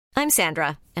I'm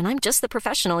Sandra, and I'm just the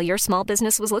professional your small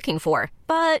business was looking for.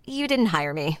 But you didn't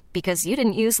hire me because you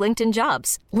didn't use LinkedIn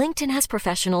Jobs. LinkedIn has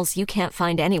professionals you can't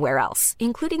find anywhere else,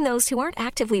 including those who aren't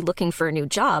actively looking for a new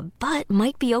job, but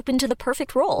might be open to the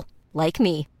perfect role, like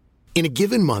me. In a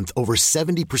given month, over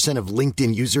 70% of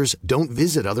LinkedIn users don't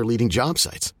visit other leading job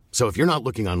sites. So if you're not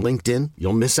looking on LinkedIn,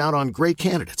 you'll miss out on great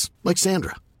candidates like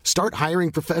Sandra. Start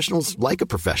hiring professionals like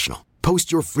a professional.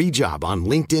 Post your free job on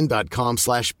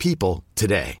linkedin.com/people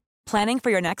today. Planning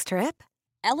for your next trip?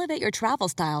 Elevate your travel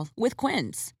style with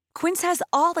Quince. Quince has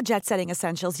all the jet-setting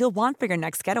essentials you'll want for your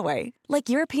next getaway,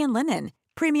 like European linen,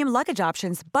 premium luggage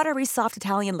options, buttery soft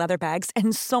Italian leather bags,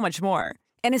 and so much more.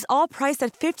 And is all priced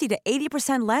at 50 to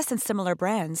 80% less than similar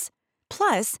brands.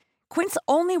 Plus, Quince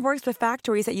only works with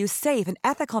factories that use safe and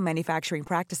ethical manufacturing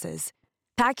practices.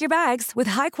 Pack your bags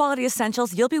with high-quality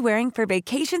essentials you'll be wearing for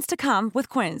vacations to come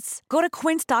with Quince. Go to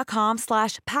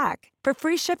quince.com/pack for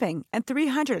free shipping and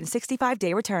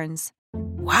 365-day returns.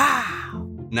 Wow.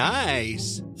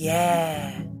 Nice.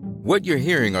 Yeah. What you're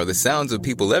hearing are the sounds of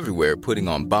people everywhere putting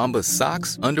on Bombas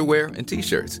socks, underwear, and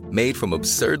T-shirts made from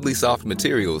absurdly soft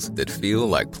materials that feel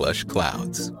like plush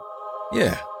clouds.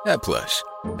 Yeah, that plush.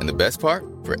 And the best part?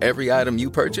 For every item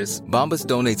you purchase, Bombas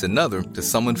donates another to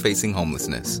someone facing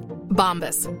homelessness.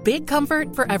 Bombas. Big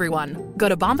comfort for everyone. Go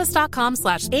to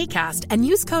bombas.com/ACAST and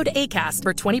use code ACAST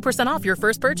for 20% off your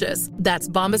first purchase. That's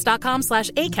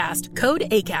bombas.com/ACAST. Code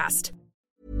ACAST.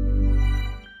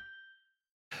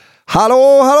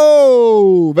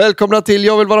 Hallå! Välkomna till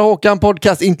Jag vill vara Håkan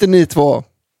podcast. Inte ni två,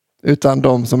 utan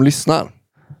de som lyssnar.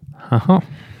 Jaha.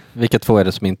 Vilka två är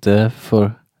det som inte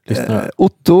får lyssna?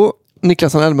 Otto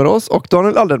Niklasson Elmerås och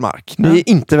Daniel Aldermark. Ni är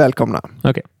inte välkomna.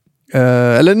 Okej.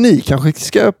 Eller ni kanske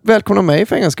ska välkomna mig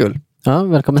för en gångs skull. Ja,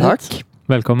 välkommen tack. Hit.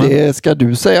 Välkommen. Det ska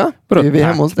du säga. Bra, det är vi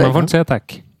hemma hos dig. Man får inte säga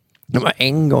tack. Men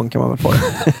en gång kan man väl få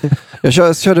det.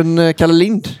 Jag körde en Kalle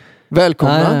Lind.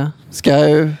 Välkomna. Ja. Ska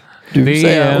du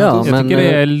säga? Ja, jag tycker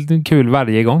det är kul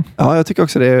varje gång. Ja, jag tycker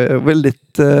också det är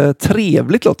väldigt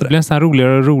trevligt låter det. Det blir nästan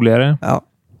roligare och roligare. Ja.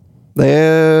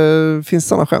 Finns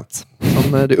sådana skämt.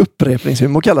 Som det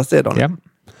upprepningshumor kallas det, Daniel. Ja.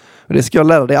 Och det ska jag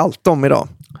lära dig allt om idag.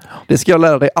 Det ska jag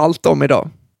lära dig allt om idag.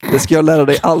 Det ska jag lära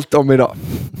dig allt om idag.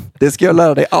 Det ska jag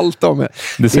lära dig allt om.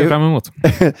 Det ser jag fram emot.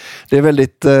 Det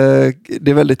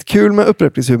är väldigt kul med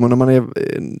upprepningshumor när man är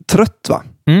trött, va?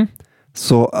 Mm.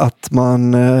 Så att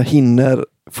man hinner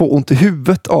få ont i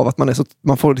huvudet av att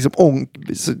man får liksom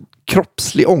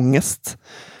kroppslig ångest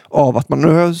av att nu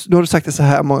har du sagt det så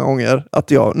här många gånger att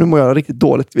nu mår jag riktigt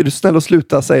dåligt. Vill du snälla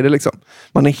sluta säga det liksom.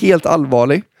 Man är helt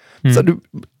allvarlig. Så du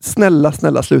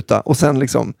snälla sluta och sen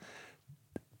liksom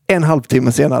en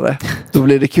halvtimme senare då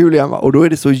blir det kul igen, va? Och då är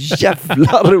det så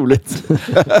jävla roligt.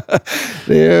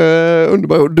 Det är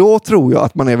underbart. Och då tror jag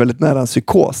att man är väldigt nära en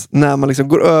psykos när man liksom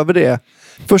går över det.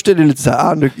 Först är det lite så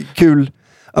här kul.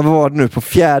 Vad var det nu på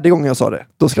 4:e gången jag sa det?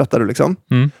 Då skrattar du liksom.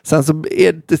 Sen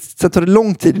tar det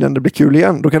lång tid innan det blir kul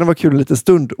igen. Då kan det vara kul en liten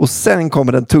stund. Och sen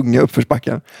kommer den tunga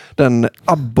uppförsbacken. Den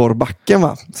abborrbacken,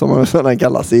 va? Som den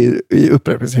kallas i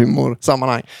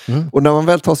upprepningshumor-sammanhang. Och när man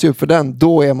väl tar sig upp för den,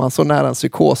 då är man så nära en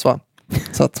psykos, va?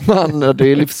 Så att det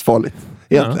är livsfarligt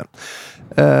egentligen.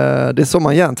 Det är så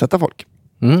man hjärntvättar folk.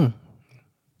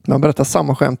 Man berättar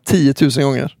samma skämt 10 000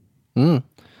 gånger.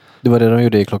 Det var det de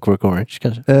gjorde i Clockwork Orange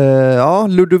kanske? Ja,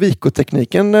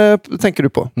 Ludovico-tekniken tänker du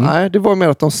på. Nej, det var mer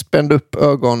att de spände upp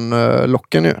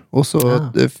ögonlocken nu. Och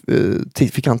så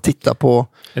fick han titta på...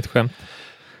 Ett skämt.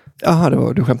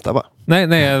 Jaha, du skämtar va? Nej, jag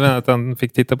menar att han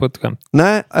fick titta på ett skämt.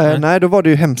 Nej, då var det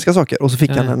ju hemska saker. Och så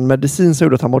fick han en medicin som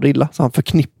gjorde att han mådde illa. Så han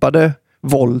förknippade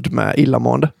våld med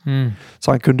illamående.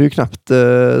 Så han kunde ju knappt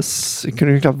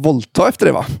våldta efter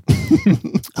det, va?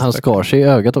 Han skar sig i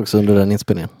ögat också under den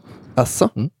inspelningen. Alltså?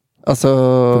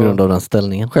 På grund av den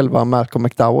ställningen. Själva Malcolm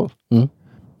McDowell.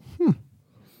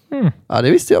 Ja,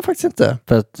 det visste jag faktiskt inte.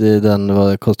 För att den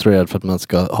var konstruerad för att man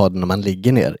ska ha den när man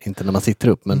ligger ner, inte när man sitter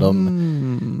upp. Men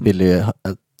de ville ju,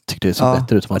 tyckte det såg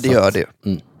bättre ut som man det gör det.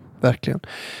 Verkligen.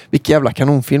 Vilken jävla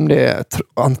kanonfilm det är.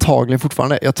 Antagligen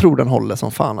fortfarande. Jag tror den håller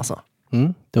som fan alltså.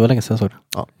 Det var länge sedan jag såg det.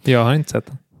 Ja. Jag har inte sett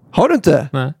den. Har du inte?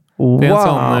 Nej. Det är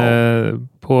en sån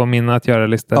på min att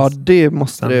göra-lista. Ja, det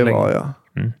måste det vara, ja.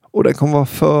 Och den kommer vara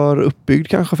för uppbyggd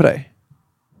kanske för dig.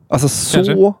 Alltså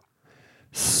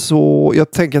så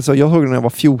jag tänker så, jag såg den när jag var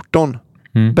 14.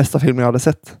 Bästa filmen jag hade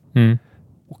sett.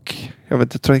 Och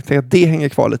jag tror att det hänger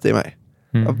kvar lite i mig.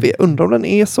 Jag undrar om den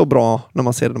är så bra när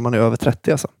man ser den när man är över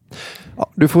 30 alltså.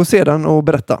 Ja, du får se den och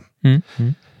berätta.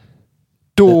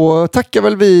 Då tackar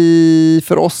väl vi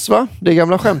för oss, va? Det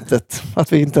gamla skämtet.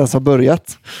 Att vi inte ens har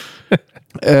börjat.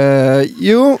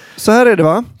 Jo, så här är det,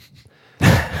 va?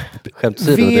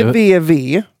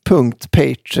 www.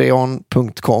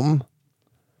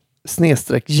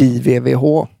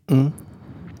 www.patreon.com/JVVH.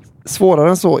 Svårare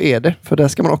än så är det, för där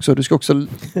ska man också, du ska också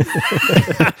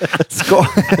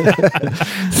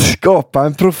skapa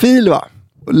en profil, va?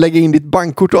 Lägga in ditt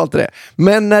bankkort och allt det där.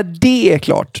 Men när det är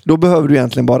klart, då behöver du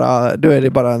egentligen då är det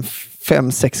bara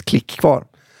 5-6 klick kvar.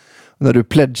 När du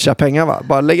pledgar pengar, va?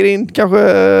 Bara lägger in kanske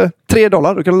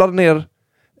 $3. Du kan ladda ner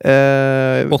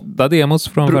 8 demos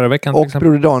från förra veckan. Och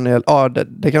Broder Daniel,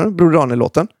 det kan Broder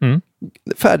Daniel-låten.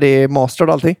 Färdig, mastered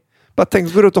och allting. Bara tänk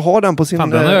att gå ut och ha den på sin... Fan,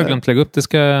 den har jag glömt lägga upp.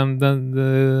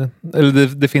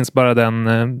 Det finns bara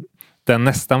den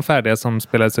nästan färdiga som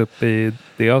spelades upp i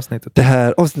det avsnittet. Det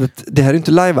här är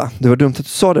inte live, va? Det var dumt att du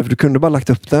sa det, för du kunde bara lagt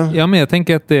upp det. Ja, men jag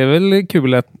tänker att det är väl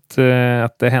kul att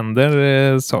det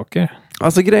händer saker.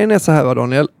 Alltså grejen är så här, va,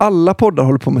 Daniel. Alla poddar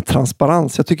håller på med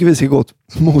transparens. Jag tycker vi ska gå åt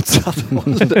motsatt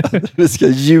håll. Vi ska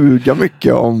ljuga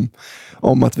mycket om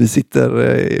att vi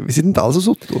sitter inte alls och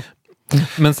sotto.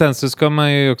 Men sen så ska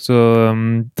man ju också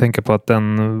tänka på att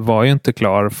den var ju inte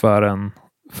klar för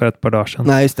ett par dagar sedan.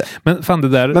 Nej, just det. Men fan, det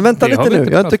där... Men vänta lite nu.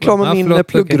 Jag är inte klar med min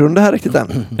pluggrunda här riktigt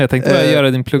än. Jag tänkte bara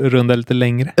göra din pluggrunda lite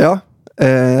längre. Ja.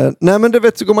 Nej, men du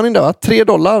vet, så går man in där, va?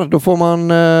 $3. Då får man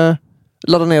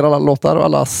ladda ner alla låtar och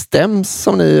alla stems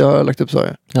som ni har lagt upp, så.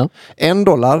 Ja.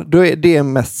 $1, då är det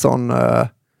mest sån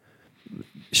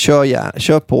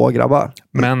kör på, grabbar.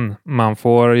 Men man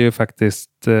får ju faktiskt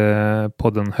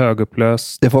podden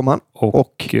högupplöst. Det får man.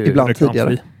 Och ibland reklamfri.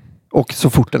 tidigare. Och så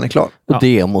fort den är klar. Och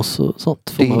demos och sånt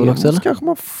får man väl också, eller? Kanske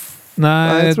man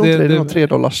Nej, jag tror inte det är $3.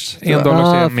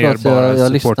 $1 är mer bara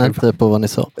jag lyssnar supportive. inte på vad ni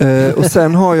sa. Och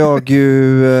sen har jag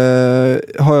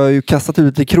ju kastat ut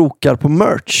lite krokar på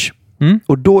merch.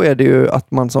 Och då är det ju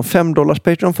att man som $5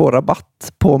 Patreon får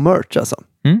rabatt på merch, alltså.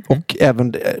 Och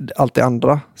även allt det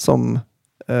andra som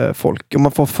folk. Om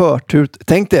man får förtur.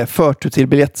 Tänk det, förtur till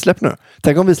biljettsläpp nu.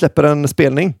 Tänk om vi släpper en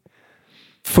spelning.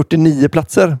 49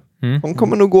 platser. De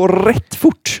kommer nog gå rätt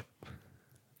fort.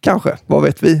 Kanske, vad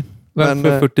vet vi.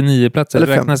 Varför 49 platser? Eller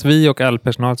 5. Räknas vi och all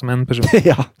personal som en person?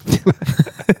 Ja.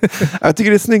 Jag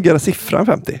tycker det är snyggare siffra än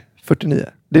 50. 49.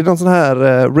 Det är någon sån här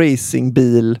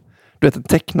racingbil. Du vet, en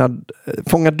tecknad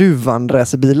fånga duvan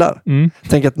racerbilar.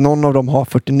 Tänk att någon av dem har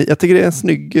 49. Jag tycker det är en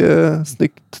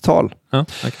snyggt tal. Ja,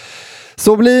 okay.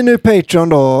 Så blir nu Patreon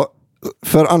då.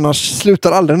 För annars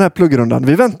slutar aldrig den här pluggrundan.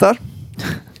 Vi väntar.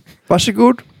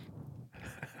 Varsågod.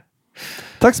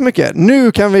 Tack så mycket.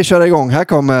 Nu kan vi köra igång. Här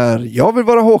kommer Jag vill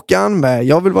vara Håkan med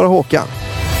Jag vill vara Håkan.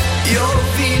 Jag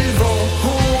vill vara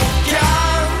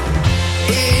Håkan.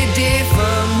 Är det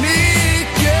för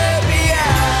mycket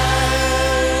begär?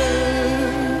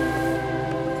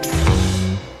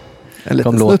 En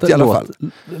liten snutt i alla fall.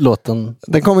 Låten.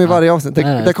 Den kommer i varje avsnitt.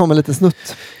 Det kommer lite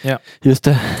snutt. Ja. Just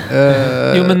det.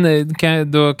 Jo, men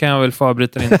då kan jag väl få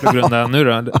avbryta din pluggrunda nu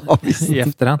då. Ja, i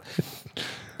efterhand.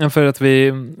 För att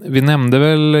vi nämnde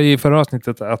väl i förra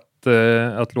avsnittet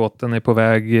att låten är på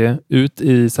väg ut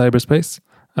i cyberspace.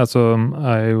 Alltså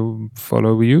I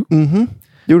follow you.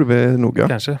 Gjorde vi nog, ja.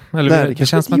 Kanske. Eller det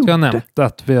känns som att vi har nämnt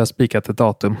att vi har spikat ett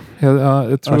datum.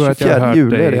 Jag tror att jag har hört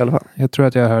juli är det i alla fall. Jag tror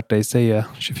att jag har hört dig säga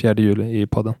 24 juli i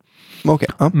podden. Okay,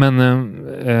 ja. Men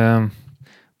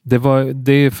det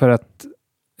är för att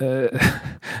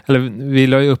eller vi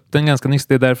la ju upp den ganska nyss.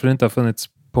 Det är därför det inte har funnits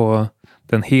på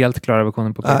den helt klara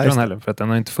versionen på Patreon heller. För att den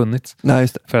har inte funnits. Nej,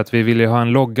 just det. För att vi ville ju ha en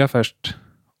logga först.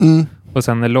 Och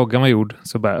sen när loggan var gjord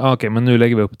så bara, okej, men nu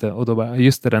lägger vi upp det. Och då bara,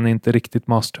 just det, den är inte riktigt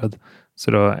masterad.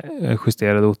 Så då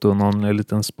justerade Otto någon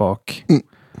liten spak.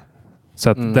 Så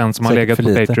att den som har legat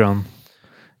på Patreon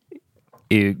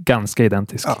är ju ganska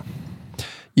identisk. Ja.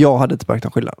 Jag hade inte märkt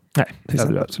någon skillnad. Nej, det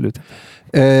hade du absolut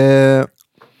inte.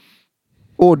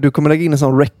 Och du kommer lägga in en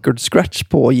sån record scratch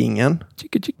på jingeln.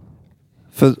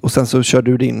 Och sen så kör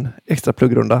du din extra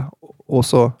pluggrunda. Och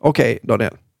så, okej,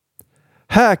 Daniel.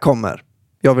 Här kommer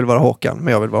Jag vill vara Håkan,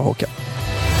 men jag vill vara Håkan.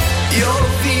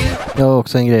 Jag har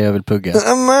också en grej jag vill plugga.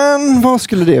 Men vad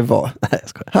skulle det vara? Nej, jag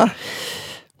skojar.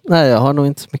 Nej, jag har nog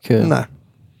inte så mycket. Nej.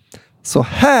 Så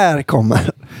här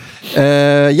kommer.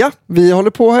 Ja, vi håller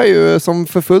på här ju som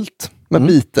för fullt med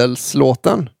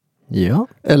Beatles-låten. Ja.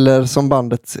 Eller som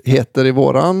bandet heter i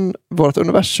vårt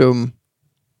universum.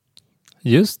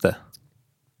 Just det.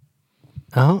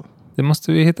 Ja. Det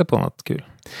måste vi hitta på något kul.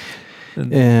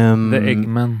 The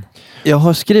Eggman. Jag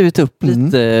har skrivit upp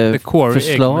lite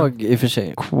förslag Eggman. I och för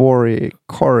sig.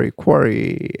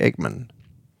 Quarry Eggman.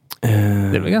 Det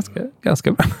är väl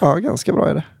ganska bra. Ja, ganska bra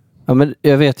är det. Ja, men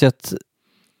jag vet ju att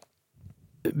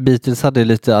Beatles hade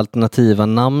lite alternativa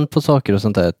namn på saker och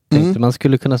sånt där. Tänkte man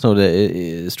skulle kunna sno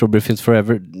det. Strawberry Fields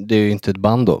Forever, det är ju inte ett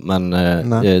band då, men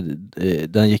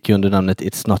den gick ju under namnet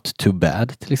It's Not Too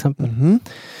Bad till exempel.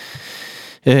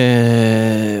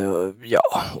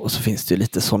 Ja, och så finns det ju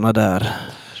lite såna där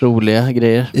roliga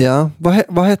grejer. Ja,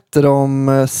 vad hette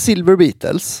de? Silver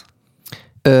Beatles.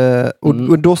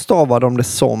 Och då stavar de det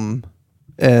som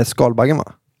skalbaggen,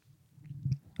 va?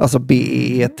 Alltså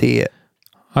B-E-T.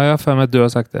 Ja, jag har för mig att du har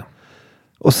sagt det.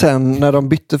 Och sen när de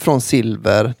bytte från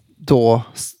silver, då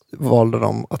valde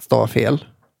de att stava fel.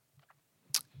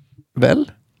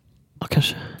 Väl? Ja,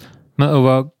 kanske. Men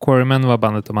och Quarrymen var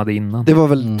bandet de hade innan. Det var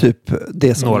väl typ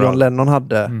det som Några. John Lennon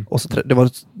hade. Och så det var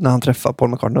när han träffade Paul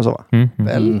McCartney och så, va?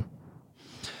 Väl?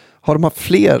 Har de haft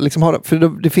fler? Liksom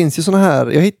för det finns ju såna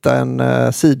här... Jag hittade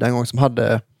en sida en gång som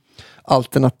hade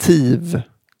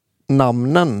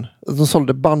alternativnamnen. De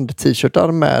sålde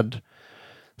band-t-shirtar med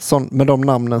de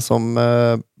namnen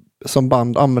som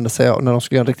band använde sig av när de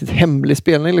skulle göra en riktigt hemlig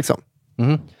spelning. Liksom.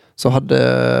 Så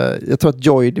jag tror att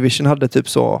Joy Division hade typ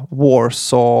så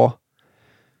Warsaw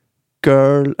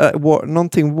Girl...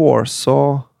 någonting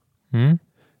Warsaw...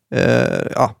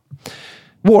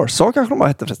 Warsaw kanske de bara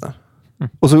hette förresten.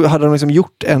 Och så hade de liksom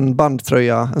gjort en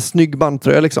snygg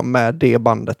bandtröja liksom med det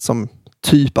bandet som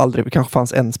typ aldrig, kanske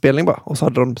fanns en spelning bara. Och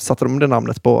så satte de det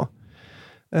namnet på.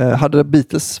 Hade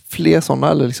Beatles fler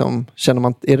sådana, eller liksom,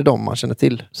 är det de man känner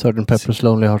till? Sgt. Pepper's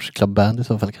Lonely Hearts Club Band i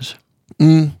så fall kanske.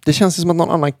 Det känns ju som att någon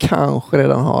annan kanske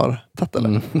redan har tagit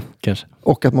eller? Kanske.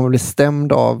 Och att man blir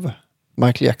stämd av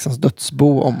Michael Jacksons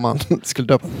dödsbo om man skulle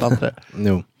döpa ett band.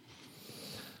 Jo.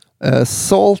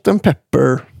 Salt and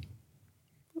Pepper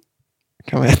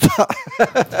kan man heta.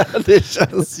 Det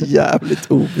känns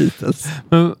jävligt o-Beatles.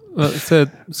 Men så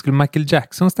skulle Michael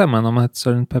Jackson stämma om han hette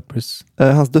Sgt. Peppers?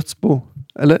 Hans dödsbo.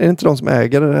 Eller är det inte de som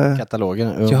äger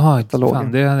katalogen? Ja,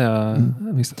 fan, det hade jag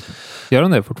missat. Gör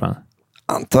de det fortfarande?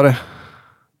 Antar det.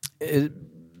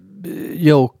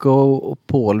 Yoko och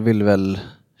Paul vill väl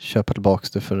köpa tillbaka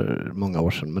det för många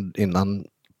år sedan, men innan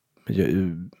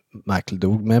Michael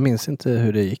dog, men jag minns inte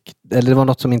hur det gick. Eller det var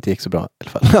något som inte gick så bra i alla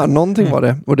fall. Ja, någonting var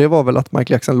det. Och det var väl att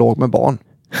Michael Jackson låg med barn.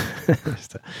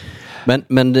 Just det.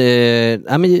 Men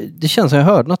det känns som jag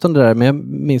hörde något om det där, men jag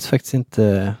minns faktiskt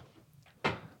inte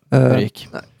hur det gick.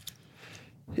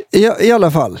 I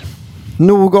alla fall.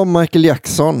 Nog om Michael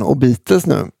Jackson och Beatles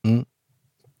nu.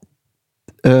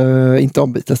 Inte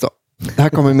om Beatles då. Det här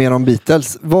kommer mer om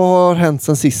Beatles. Vad har hänt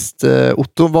sen sist,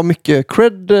 Otto? Vad mycket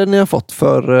cred ni har fått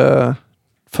för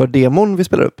demon vi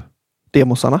spelar upp?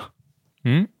 Demosarna.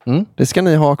 Det ska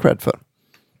ni ha cred för.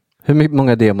 Hur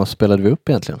många demos spelade vi upp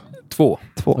egentligen? 2.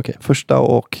 Okay. Första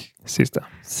och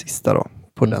sista då,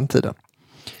 på den tiden.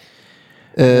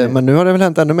 Men nu har det väl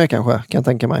hänt ännu mer kanske, kan jag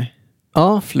tänka mig.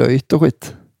 Ja. Flöjt och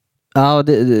skit. Ja,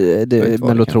 det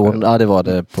Mellotron, ja det var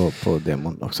det på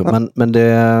demon också. Men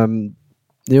det...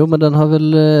 Jo, men den har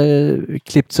väl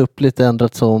klippts upp lite,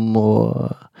 ändrats om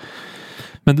och...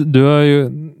 Men du har ju...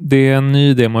 Det är en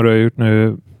ny demo du har gjort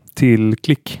nu till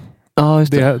Klick. Ja,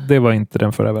 just det. Det var inte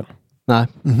den förra väl? Nej.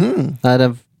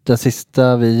 Nej, den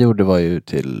sista vi gjorde var ju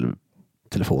till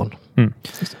telefon.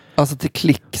 Alltså till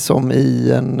Klick som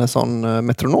i en sån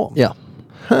metronom? Ja.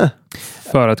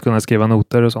 För att kunna skriva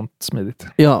noter och sånt smidigt.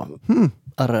 Ja.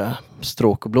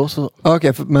 Stråk och blås och så.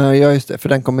 Okej, men just det. För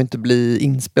den kommer inte bli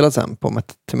inspelad sen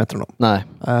till metronom. Nej.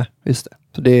 Just det.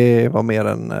 Så det var mer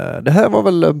än... Det här var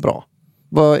väl bra.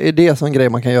 Vad är det som en grej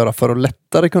man kan göra för att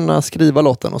lättare kunna skriva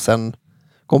låten och sen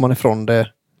går man ifrån det?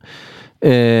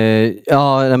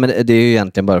 Men det är ju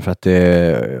egentligen bara för att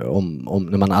om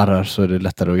när man arrar så är det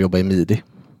lättare att jobba i MIDI.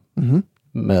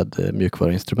 Med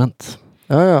mjukvaruinstrument.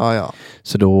 Ja.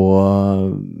 Så då,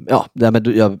 jag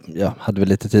hade väl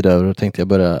lite tid över och tänkte jag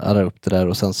börja arra upp det där,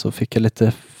 och sen så fick jag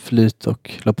lite flyt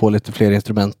och la på lite fler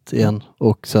instrument igen,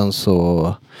 och sen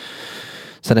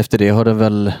efter det har det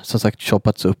väl som sagt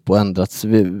choppats upp och ändrats.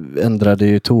 Vi ändrade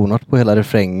ju tonart på hela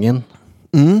refrängen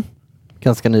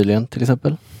ganska nyligen till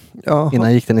exempel. Jaha.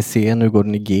 Innan gick den i C, nu går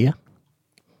den i G.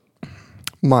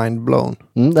 Mind blown.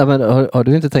 Men har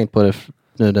du inte tänkt på det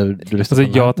nu när du lyssnar?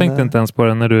 Alltså, jag tänkte inte ens på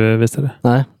det när du visade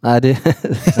det. Nej, det...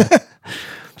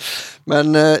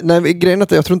 Men grejen är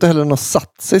att jag tror inte heller den har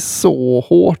satt sig så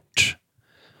hårt,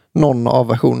 någon av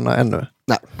versionerna ännu.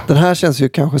 Nej. Den här känns ju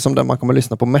kanske som den man kommer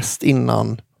lyssna på mest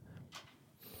innan.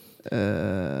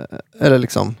 Eller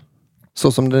liksom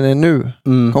så som den är nu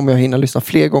kommer jag hinna lyssna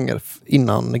fler gånger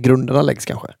innan grunderna läggs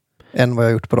kanske. Än vad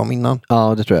jag gjort på dem innan.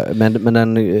 Ja, det tror jag. Men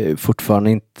den är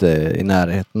fortfarande inte i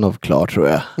närheten av klar, tror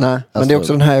jag. Nej, men det är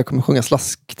också den här jag kommer sjunga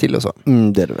slask till och så.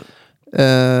 Det är det väl.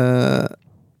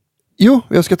 Jo,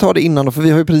 jag ska ta det innan då, för vi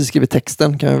har ju precis skrivit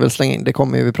texten, kan jag väl slänga in. Det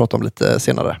kommer vi prata om lite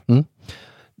senare.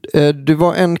 Det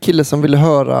var en kille som ville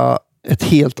höra ett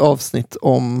helt avsnitt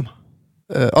om...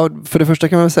 för det första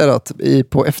kan man väl säga att i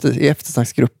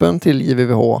eftersnacksgruppen till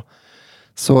JVVH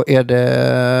så är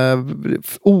det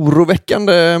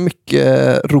oroväckande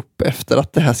mycket rop efter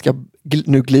att det här ska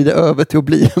nu glida över till att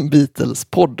bli en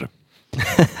Beatles-podd.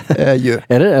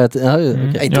 Är det ett,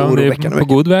 inte oroväckande på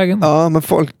god vägen. Ja, men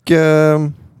folk...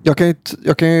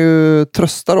 Jag kan ju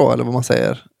trösta då, eller vad man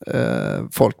säger,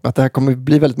 folk med att det här kommer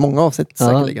bli väldigt många avsnitt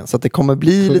säkerligen. Så att det kommer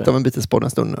bli lite av en Beatles-podd en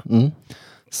stund nu.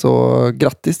 Så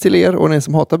grattis till er och ni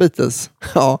som hatar Beatles.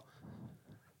 Ja,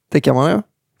 det kan man göra.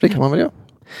 Det kan man väl göra.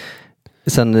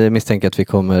 Sen misstänker jag att vi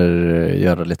kommer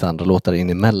göra lite andra låtar in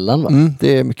emellan, va?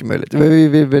 Det är mycket möjligt. Vi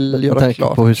vill göra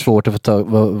klart. På hur svårt det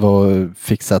var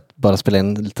fixat bara spela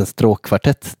in en liten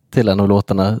stråkkvartett till en av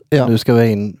låtarna. Ja. Nu ska vi ha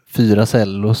in 4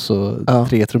 cellos och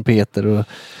 3 trumpeter och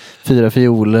 4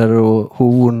 fioler och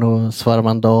horn och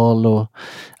svarmandal och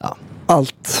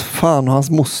allt. Fan och hans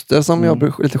moster som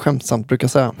jag lite skämtsamt brukar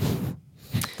säga.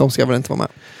 De ska väl inte vara med.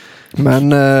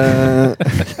 Men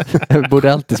jag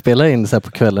borde alltid spela in så här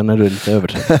på kvällen när du är lite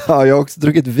överträdd. Ja, jag har också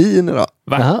druckit vin idag.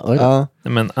 Va? Ja.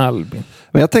 Men Albin.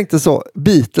 Men jag tänkte så,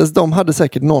 Beatles, de hade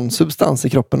säkert någon substans i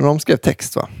kroppen när de skrev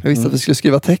text, va? Jag visste att vi skulle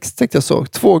skriva text, tänkte jag så.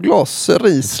 2 glas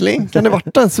Riesling, kan det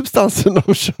varit den substansen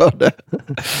de körde?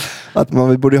 Att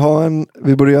vi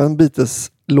borde göra en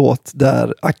Beatles-låt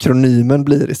där akronymen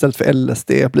blir, istället för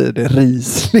LSD, blir det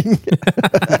Riesling.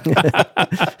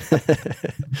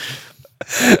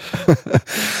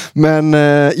 Men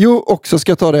också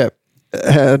ska jag ta det.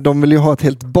 De vill ju ha ett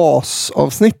helt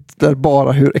basavsnitt där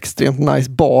bara hur extremt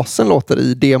nice basen låter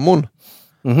i demon.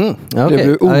 Okay. Blev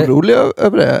du orolig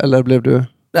över det, eller blev du...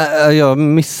 Jag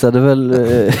missade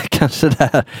väl kanske det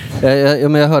här.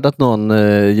 Men jag hörde att någon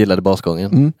gillade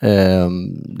basgången.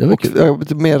 Det var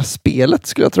kul. Mer spelet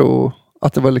skulle jag tro.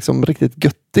 Att det var liksom riktigt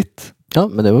göttigt. Ja,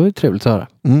 men det var ju trevligt att höra.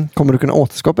 Kommer du kunna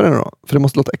återskapa det nu då? För det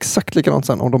måste låta exakt likadant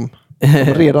sen om de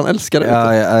redan älskar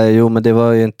det. Jo, men det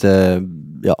var ju inte...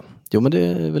 Ja, jo, men det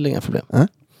är väl inga problem.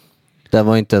 Det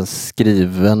var inte ens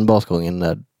skriven basgången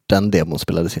när den demon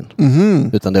spelades in.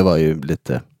 Utan det var ju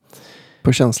lite...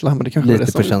 På känsla, men det kanske lite var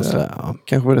det som på känsla,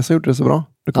 kanske var det som gjorde det så bra.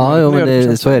 Ja,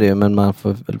 men så är det ju, men man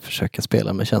får väl försöka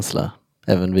spela med känsla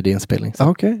även vid inspelning.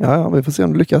 Okej, ja, vi får se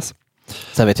om du lyckas.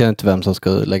 Sen vet jag inte vem som ska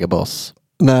lägga bas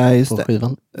på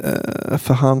skivan.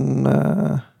 För han...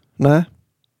 nej.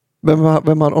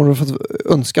 Vem har, om du fått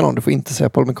önska någon, du får inte säga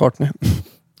Paul McCartney.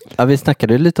 Ja, vi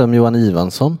snackade ju lite om Johan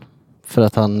Ivansson. För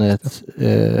att han är ett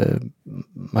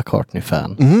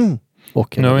McCartney-fan.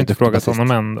 Och nu har vi inte frågat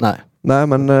honom än. Nej,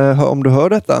 men om du hör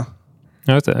detta.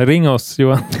 Jag vet inte, ring oss,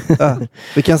 Johan.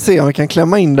 Vi kan se om vi kan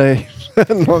klämma in dig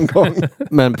någon gång.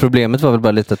 Men problemet var väl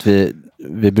bara lite att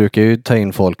vi brukar ju ta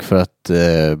in folk för att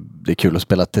det är kul att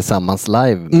spela tillsammans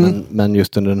live. Men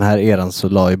just under den här eran så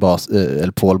la ju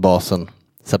Paul basen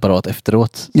separat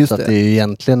efteråt. Just så att det är ju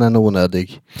egentligen en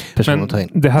onödig person att ta in.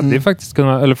 Det hade ju faktiskt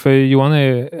kunnat, eller för Johan är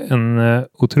ju en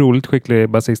otroligt skicklig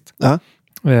basist.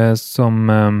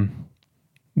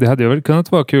 Det hade ju väl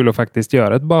kunnat vara kul att faktiskt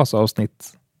göra ett basavsnitt.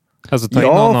 Alltså ta in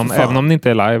honom, även om det inte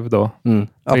är live då.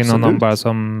 Ta in honom bara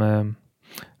som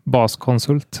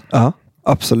baskonsult. Ja,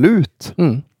 absolut.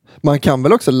 Man kan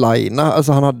väl också linea,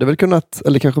 alltså han hade väl kunnat,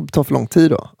 eller kanske ta för lång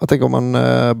tid då. Jag tänker om man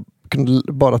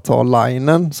kunde bara ta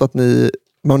linen så att ni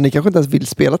kanske inte ens vill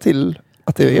spela till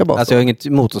att det är bas. Alltså jag har inget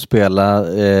emot att spela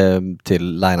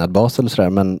till linead bas eller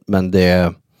sådär, men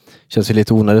det känns ju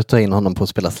lite onödigt att ta in honom på att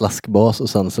spela slaskbas och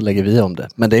sen så lägger vi om det.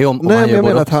 Men det är om nej, han men gör jag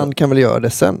menar att också. han kan väl göra det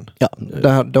sen. Ja.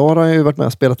 Då har han ju varit med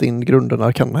och spelat in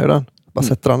grunderna, kan han ju den. Bara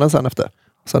sätter han den sen efter.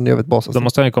 Sen gör vi ett bas. Då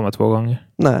måste han ju komma 2 gånger.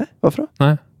 Nej, varför då?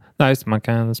 Nej, just, man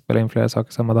kan spela in flera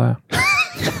saker samma dag.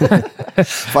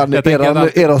 Fan,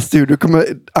 era studio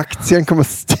aktien kommer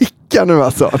sticka nu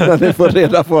alltså. När ni får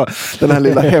reda på den här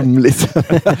lilla hemlisen.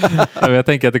 Jag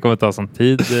tänker att det kommer ta sån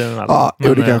tid.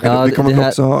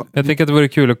 Jag tänker att det vore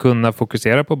kul att kunna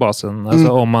fokusera på basen.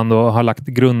 Alltså om man då har lagt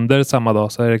grunder samma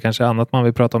dag så är det kanske annat man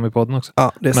vill prata om i podden också.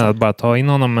 Ja, det är sant. Men att bara ta in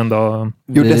honom en dag.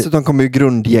 Jo, dessutom kommer ju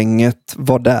grundgänget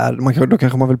vara där. Då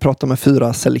kanske man vill prata med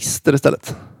 4 cellister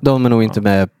istället. De är nog inte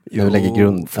med när vi lägger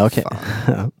grund. Okej.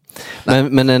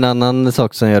 Men en annan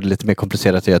sak som gör det lite mer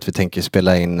komplicerat är att vi tänker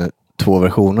spela in 2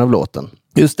 versioner av låten.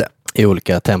 Just det. I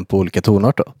olika tempo, olika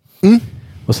tonart då.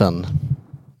 Och sen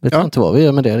vet jag inte vad vi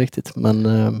gör med det riktigt.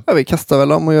 Men, vi kastar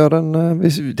väl om och gör en...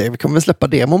 Vi kommer väl släppa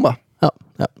demon bara. Ja.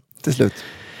 Till slut.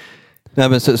 Nej,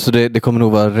 men så det kommer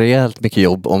nog vara rejält mycket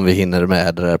jobb om vi hinner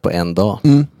med det där på en dag.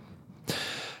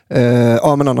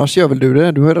 Ja, men annars gör väl du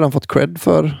det. Du har ju redan fått cred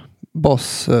för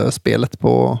basspelet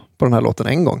på den här låten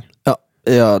en gång.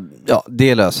 Ja,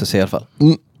 det löser sig i alla fall.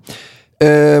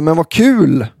 Men vad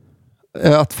kul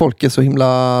att folk är så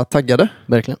himla taggade.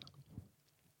 Verkligen.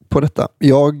 På detta.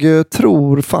 Jag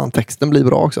tror fan texten blir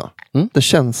bra också. Det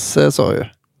känns så ju.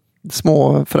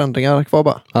 Små förändringar kvar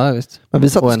bara. Ja, visst. Men vi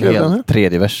satt och skrev den här.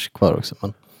 Tredje vers kvar också.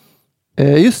 Men...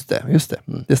 Just det.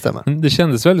 Det stämmer. Det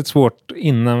kändes väldigt svårt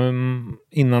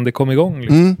innan det kom igång.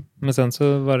 Liksom. Men sen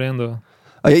så var det ändå...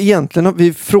 Ja,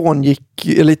 egentligen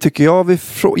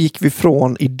gick vi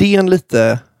från idén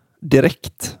lite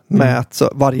direkt med att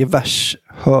så, varje vers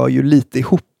hör ju lite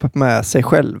ihop med sig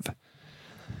själv.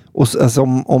 Och alltså,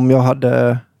 om jag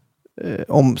hade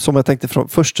som jag tänkte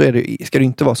först så ska det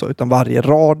inte vara så, utan varje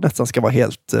rad nästan ska vara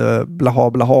helt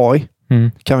blaha.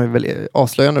 Kan vi väl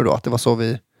avslöja nu då att det var så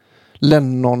vi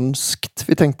Lennonskt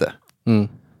vi tänkte.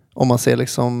 Om man ser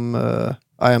liksom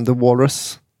I am the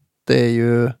walrus. Det är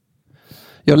ju,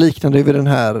 jag liknade ju vid den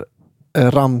här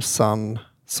ramsan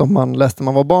som man läste när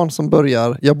man var barn, som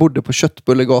börjar: jag bodde på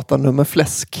Köttbullegatan nummer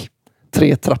fläsk,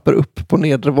 3 trappor upp på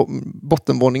nedre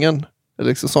bottenvåningen.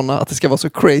 Liksom sådana, att det ska vara så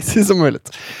crazy som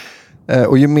möjligt.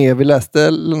 Och ju mer vi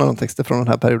läste någon texter från den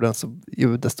här perioden, så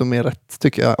ju desto mer rätt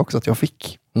tycker jag också att jag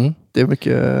fick. Det är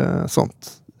mycket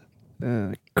sånt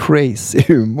crazy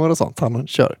humor och sånt han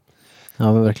kör.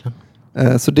 Ja, men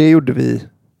verkligen. Så det gjorde vi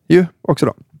ju också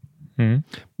då.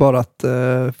 Bara att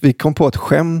vi kom på ett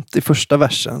skämt i första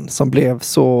versen som blev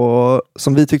så,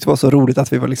 som vi tyckte var så roligt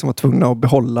att vi var liksom tvungna att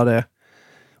behålla det.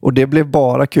 Och det blev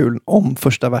bara kul om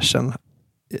första versen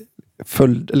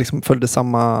följde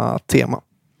samma tema.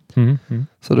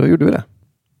 Så då gjorde vi det.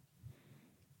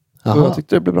 Och jag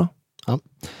tyckte det blev bra. Ja.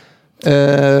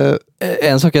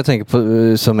 En sak jag tänker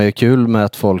på som är kul med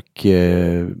att folk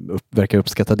verkar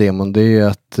uppskatta demon, det är ju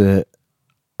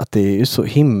att det är ju så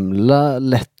himla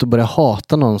lätt att börja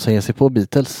hata någon som ger sig på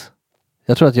Beatles.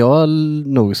 Jag tror att jag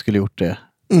nog skulle gjort det.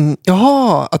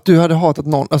 Jaha, att du hade hatat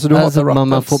någon. Alltså du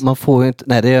hatar man får inte.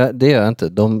 Nej, det gör jag inte.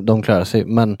 De klarar sig.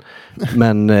 Men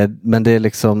det är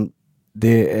liksom,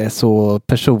 det är så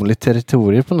personligt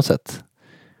territorium på något sätt.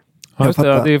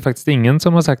 Ja, det är faktiskt ingen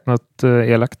som har sagt något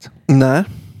elakt. Nej,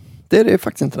 det är det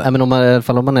faktiskt inte. Nej, men i alla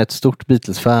fall om man är ett stort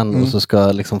Beatles-fan och så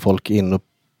ska liksom folk in och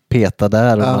peta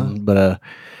där och man börjar,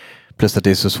 plus att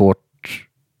det är så svårt.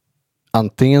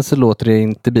 Antingen så låter det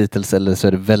inte Beatles eller så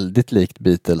är det väldigt likt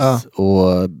Beatles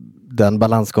och den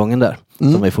balansgången där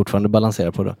som vi fortfarande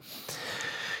balanserar på då.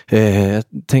 Jag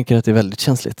tänker att det är väldigt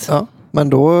känsligt. Ja, men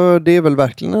då det är väl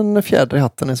verkligen en fjäder i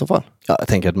hatten i så fall. Ja, jag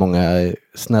tänker att många är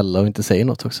snälla och inte säger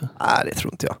något också. Nej, det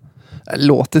tror inte jag. Det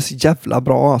låter så jävla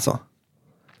bra alltså.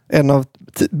 En av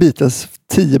Beatles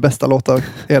 10 bästa låtar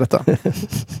är detta.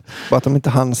 Bara att de inte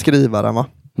hann skriva den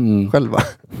själva.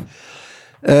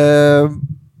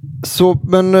 Så,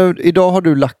 men idag har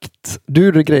du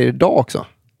gjorde grejer idag också?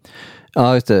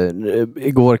 Ja, just det.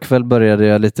 Igår kväll började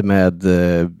jag lite med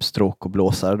stråk och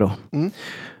blåsare då.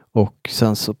 Och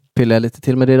sen så pillade jag lite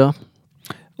till med det idag.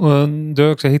 Och du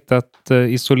har också hittat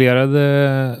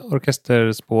isolerade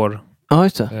orkesterspår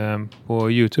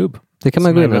på YouTube. Det kan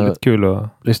man gå in och kul att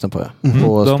lyssna på.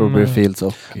 På Strawberry Fields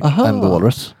och I'm the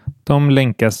Walrus. De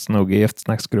länkas nog i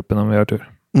eftersnacksgruppen om vi har tur.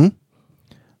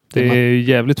 Det är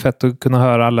jävligt fett att kunna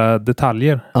höra alla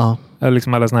detaljer. Eller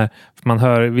liksom alla såna här, för man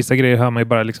hör, vissa grejer hör man ju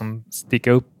bara liksom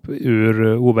sticka upp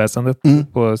ur oväsendet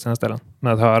på sina ställen.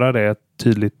 Men att höra det är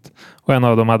tydligt. Och en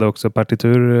av dem hade också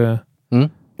partitur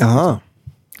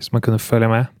så man kunde följa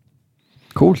med.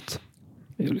 Coolt.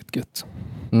 Jävligt gött.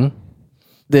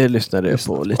 Det lyssnade jag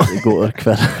på lite igår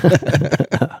kväll.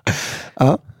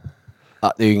 Ja,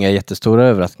 det är ju inga jättestora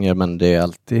överraskningar, men det är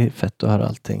alltid fett att höra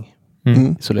allting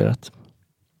isolerat.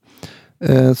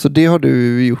 Så det har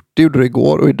du gjort. Det gjorde du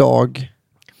igår och idag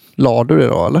la du det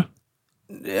då, eller?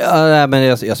 Ja, men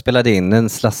jag spelade in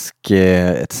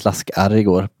ett slaskarr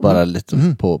igår. Bara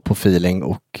lite på feeling.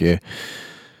 Och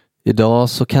idag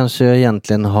så kanske jag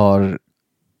egentligen har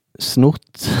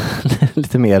snott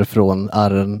lite mer från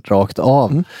arren rakt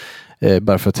av.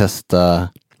 Bara för att testa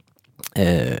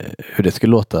hur det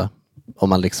skulle låta. Om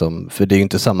man liksom, för det är ju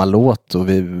inte samma låt och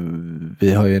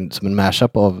vi har ju som en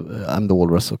mashup av I'm the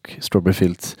Walrus och Strawberry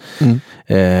Fields.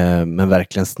 Men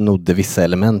verkligen snodde vissa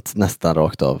element nästan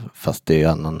rakt av, fast det är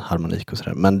annan harmonik och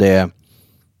sådär. Men det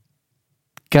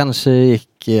kanske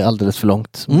gick alldeles för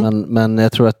långt. Men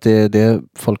jag tror att det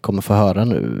folk kommer få höra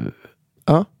nu.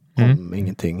 Om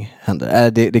ingenting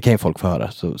händer. Det kan ju folk få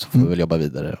höra, så får vi väl jobba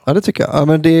vidare. Ja, det tycker jag. Ja,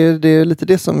 men det är lite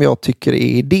det som jag tycker är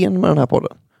idén med den här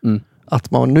podden.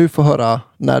 Att man nu får höra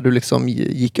när du liksom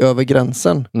gick över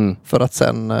gränsen för att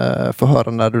sen få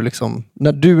höra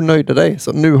när du nöjde dig.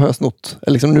 Så nu har jag snott,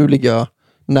 eller liksom nu ligger jag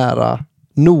nära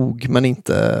nog, men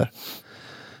inte...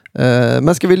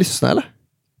 men ska vi lyssna eller?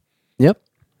 Ja.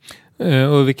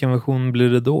 Och vilken version blir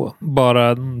det då?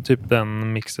 Bara typ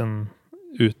den mixen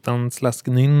utan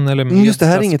slasknyn? Eller med Just det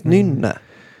här är inget nynne.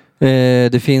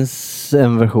 Det finns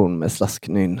en version med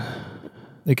slasknyn.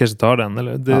 Vi kanske tar den,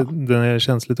 eller? Den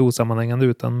känns lite osammanhängande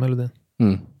utan melodin.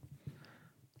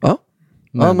 Ja.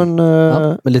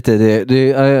 Men lite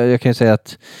jag kan ju säga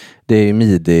att det är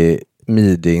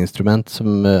MIDI-instrument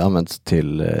som används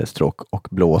till stråk och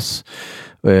blås.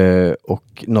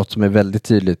 Och något som är väldigt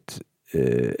tydligt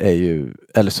är ju,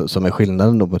 eller som är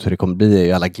skillnaden då mot hur det kommer bli, är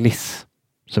ju alla gliss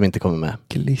som inte kommer med.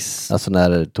 Gliss. Alltså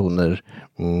när toner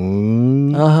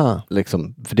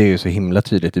liksom, för det är ju så himla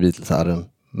tydligt i Beatles-arren,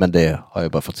 men det har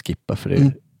jag bara fått skippa för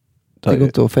det tar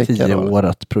ju 10 år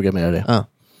att programmera det. Ja.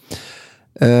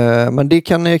 Men det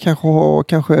kan ni kanske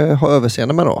ha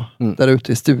överseende med då, där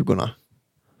ute i stugorna.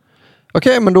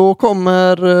 Okej, men då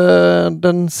kommer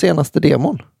den senaste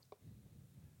demon.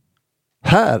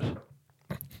 Här.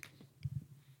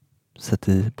 Sätt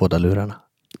i båda lurarna.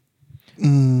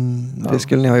 Det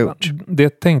skulle ni ha gjort.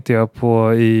 Det tänkte jag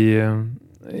på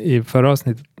i förra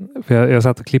avsnittet. För jag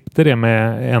satt och klippte det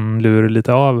med en lur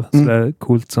lite av. Sådär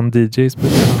coolt som DJs.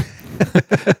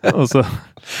 Och så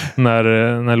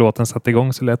när låten satt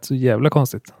igång så lät det så jävla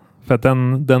konstigt. För att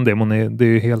den demon det är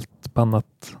ju helt pannat.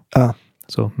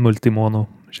 Så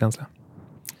multimono-känsla.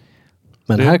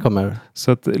 Men det, här kommer...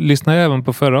 Så att, lyssna även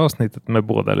på förra avsnittet med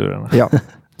båda lurarna. Ja.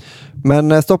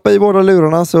 Men stoppa i båda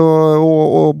lurarna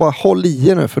och bara håll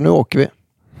i nu, för nu åker vi.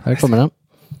 Här kommer den.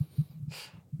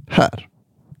 Här.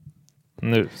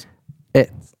 Nu. 1,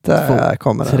 Där 2,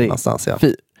 kommer 3, den någonstans, ja.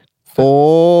 4.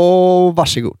 Och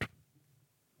varsågod.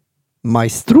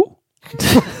 Maestro.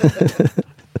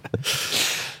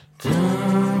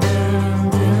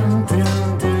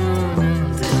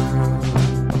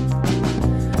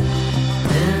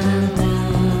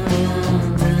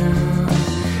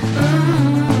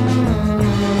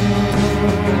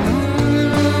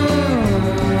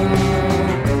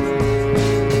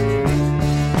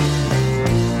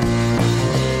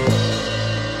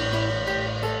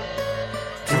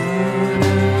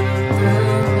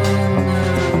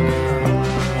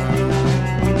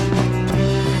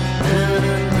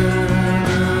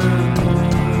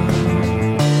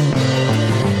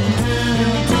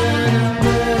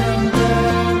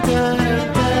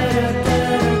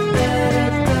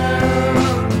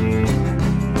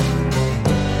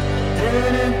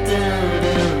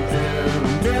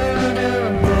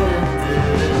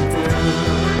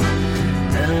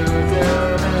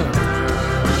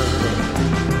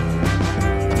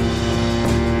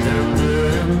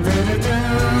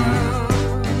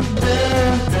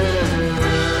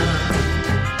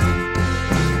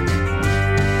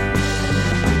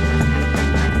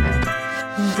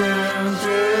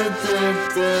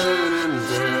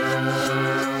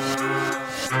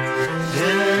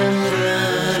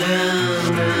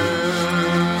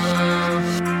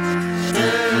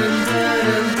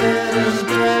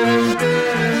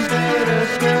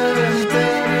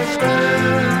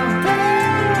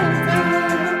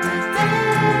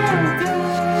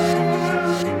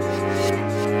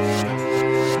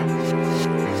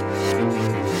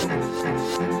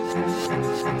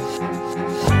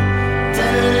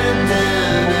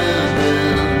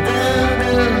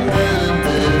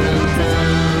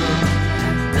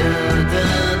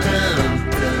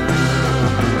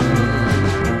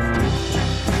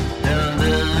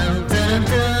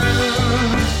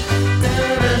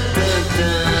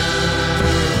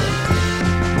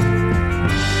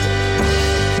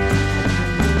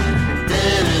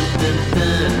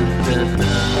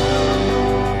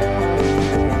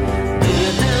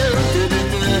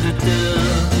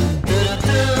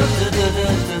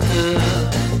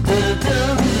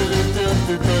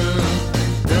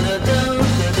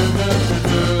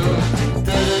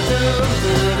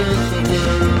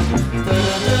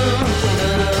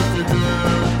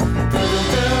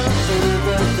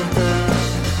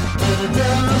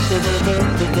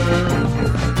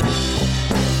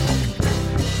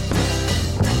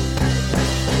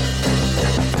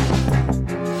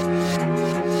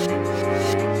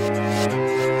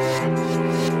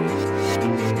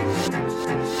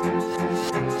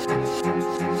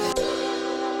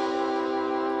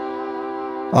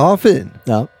 Ja, fin.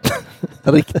 Ja.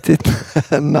 Riktigt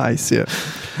nice ju.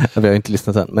 Vi har inte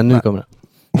lyssnat än, men nu kommer det.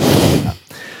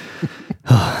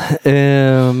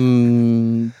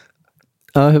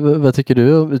 Vad tycker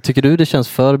du? Tycker du det känns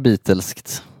för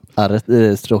Beatleskt?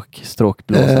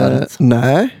 Stråkblåsarret?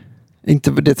 Nej,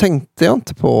 inte, det tänkte jag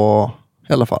inte på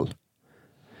i alla fall.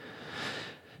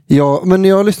 Ja, men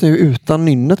jag lyssnar ju utan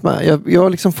nynnet med.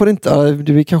 Jag liksom får inte,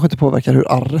 det kanske inte påverkar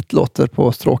hur arret låter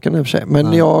på stråken i och för sig.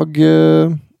 Men jag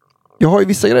har ju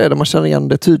vissa grejer där man känner igen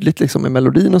det tydligt liksom i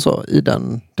melodin och så. I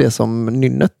det som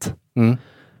nynnet. Mm.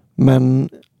 Men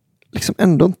liksom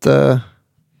ändå inte...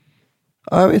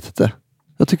 Ja, jag vet inte.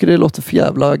 Jag tycker det låter för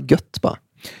jävla gött bara.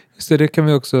 Just det kan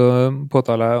vi också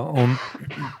påtala om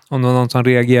det var någon som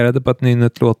reagerade på att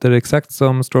nynnet låter exakt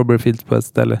som Strawberry Fields på ett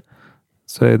ställe.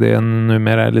 Så är det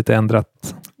numera lite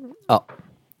ändrat.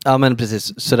 Ja, men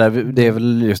precis. Så där, det är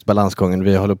väl just balansgången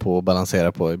vi håller på att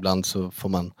balansera på. Ibland så får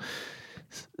man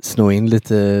sno in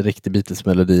lite riktig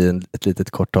Beatles-melodi ett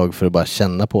litet kort tag för att bara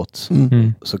känna på det.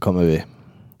 Mm. Så kommer vi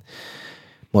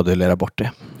modulera bort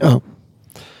det. Ja.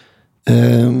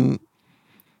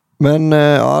 Men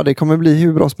det kommer bli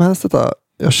hur bra som helst detta.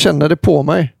 Jag känner det på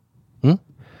mig. Mm.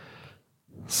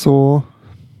 Så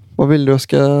vad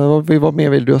mer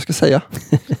vill du jag ska säga?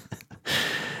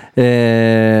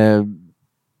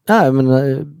 Nej,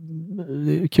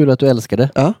 men kul att du älskar det.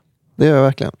 Ja, det gör jag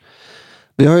verkligen.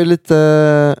 Vi har ju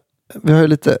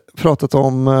lite pratat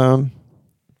om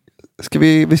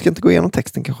vi ska inte gå igenom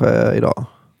texten kanske idag.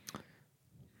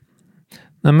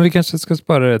 Nej, men vi kanske ska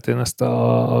spara det till nästa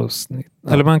avsnitt.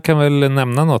 Ja. Eller man kan väl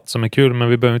nämna något som är kul, men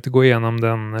vi behöver inte gå igenom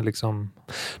den liksom.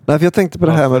 Nej, för jag tänkte på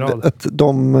det här med att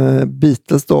de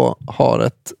Beatles då har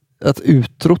ett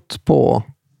utrott på...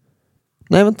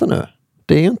 Nej, vänta nu.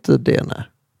 Det är ju inte det, nej.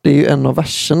 Det är ju en av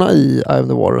verserna i I Am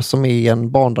The Walrus som är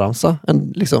en barnramsa.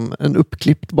 En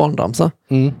uppklippt barnramsa.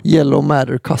 Mm. Yellow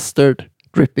matter custard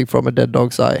dripping from a dead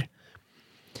dog's eye.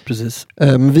 Precis.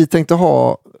 Men vi tänkte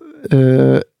ha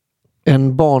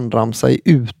en barnramsa i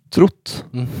utrott.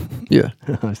 Mm. Yeah.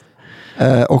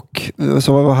 Och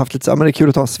så har vi haft lite så men det är kul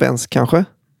att ta en svensk kanske.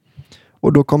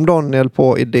 Och då kom Daniel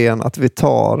på idén att vi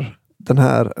tar den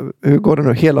här, hur går det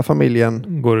nu? Hela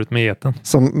familjen går ut med geten.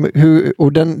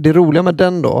 Och det roliga med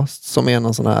den då, som är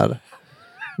någon sån här,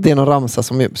 det är någon ramsa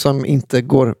som inte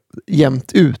går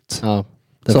jämnt ut. Ja,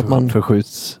 så att man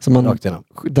förskjuts rakt igenom.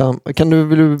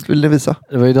 Vill du visa?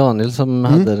 Det var ju Daniel som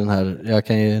hade den här, jag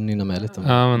kan ju nynna med lite.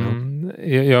 Ja, men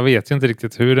jag vet ju inte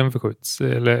riktigt hur den förskjuts.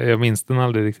 Eller jag minns den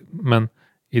aldrig riktigt. Men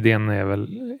idén är väl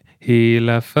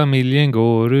hela familjen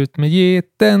går ut med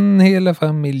geten, hela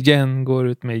familjen går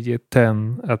ut med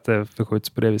geten. Att det förskjuts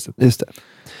på det viset. Just det.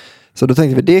 Så då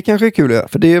tänkte vi, det kanske är kul att göra.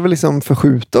 För det är väl liksom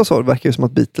förskjuta och så. Det verkar ju som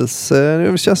att Beatles,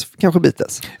 det känns kanske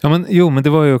Beatles. Ja, men det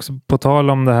var ju också på tal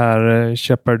om det här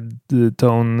Shepard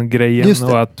Tone-grejen.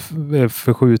 Och att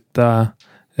förskjuta,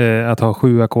 att ha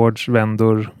 7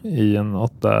 ackordsvändor i en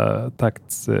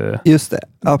 8-takts... Just det,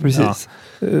 ja precis.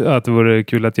 Ja, att det vore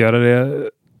kul att göra det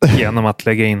genom att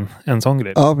lägga in en sån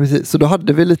grej. Ja, precis. Så då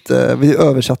hade vi vi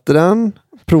översatte den,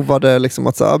 provade liksom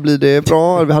att så blir det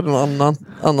bra. Vi hade en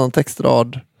annan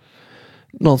textrad.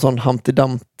 Någon sån Humpty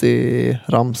Dumpty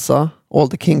ramsa. All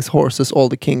the king's horses, all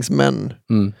the king's men.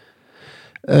 Mm.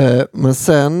 Men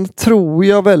sen tror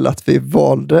jag väl att vi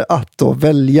valde att då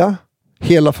välja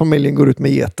hela familjen går ut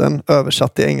med geten,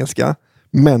 översatt till engelska.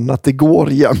 Men att det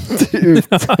går jämnt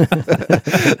ut.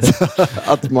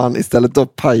 Att man istället då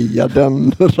pajar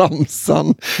den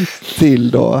ramsan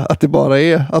till då att det bara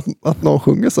är att någon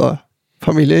sjunger så.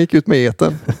 Familjen gick ut med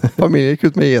geten. Familjen gick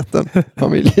ut med geten.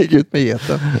 Familjen gick ut med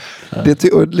geten. Det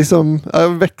liksom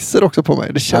växer också på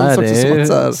mig. Det känns också som att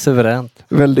så här, suveränt.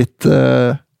 Väldigt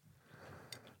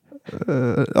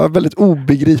väldigt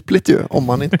obegripligt ju om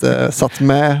man inte satt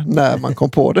med när man kom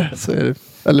på det,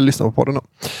 eller lyssnade på det då.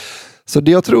 Så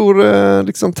det jag tror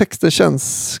liksom texten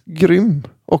känns grym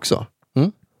också.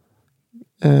 Mm.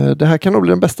 Det här kan nog bli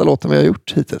den bästa låten vi har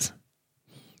gjort hittills.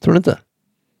 Tror du inte?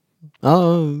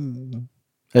 Ja,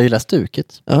 jag gillar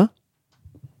stuket. Ja.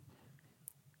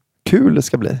 Kul det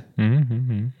ska bli.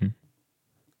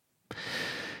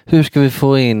 Hur ska vi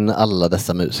få in alla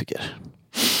dessa musiker?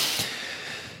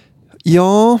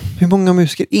 Ja, hur många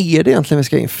musiker är det egentligen vi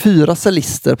ska in? 4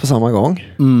 cellister på samma gång.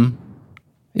 Mm.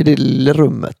 I det lilla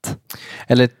rummet.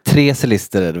 Eller 3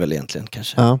 cellister är det väl egentligen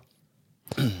kanske. Ja.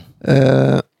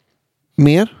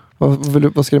 Mer?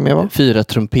 Vad ska det mer vara? 4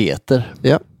 trumpeter.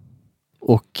 Ja.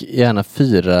 Och gärna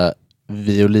 4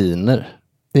 violiner.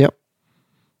 Ja.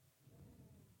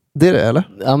 Det är det, eller?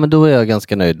 Ja, men då är jag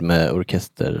ganska nöjd med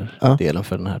orkesterdelen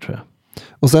för den här, tror jag.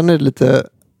 Och sen är det lite...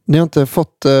 Ni har inte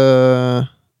fått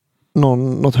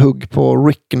något hugg på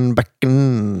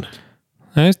Rickenbacken.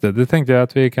 Ja, just det. Det tänkte jag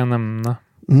att vi kan nämna.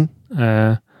 Mm.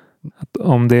 Att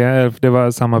om det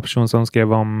var samma person som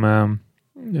skrev om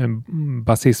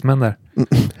basismen där.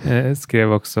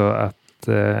 Skrev också att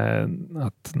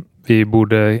vi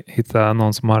borde hitta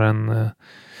någon som har en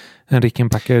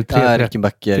Rickenbacker 330. Ja,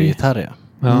 Rickenbacker-gitarr, ja.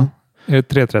 Ja. Är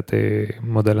det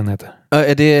 330-modellen heter?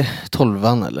 Är det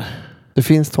 12an eller? Det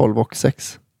finns 12 och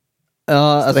 6.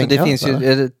 Ja, alltså det Strängar, finns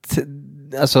ju...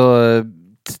 Alltså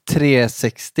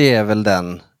 360 är väl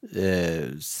den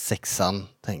 6an,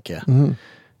 tänker jag.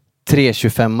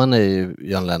 325an är ju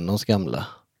John Lennons gamla.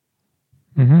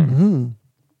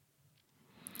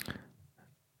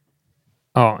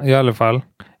 Ja, i alla fall.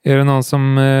 Är det någon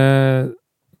som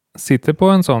sitter på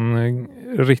en sån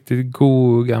riktigt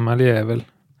god gammal jävel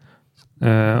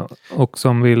och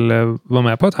som vill vara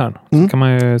med på ett hörn, så kan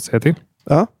man ju säga till.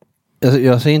 Ja.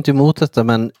 Jag säger inte emot detta,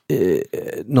 men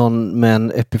någon med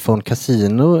en Epiphone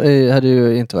Casino hade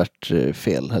ju inte varit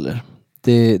fel heller.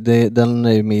 Den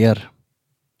är ju mer...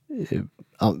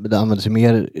 Det används ju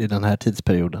mer i den här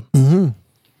tidsperioden.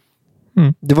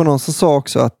 Det var någon som sa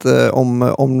också att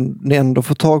om ni ändå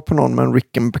får tag på någon med en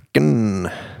Rickenbacken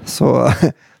så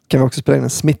kan vi också spela in en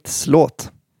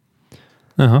Smiths-låt.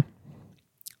 Jaha.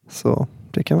 Så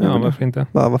det kan vi Ja, varför inte?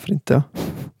 Ja, varför inte? Ja.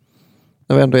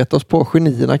 När vi ändå gett oss på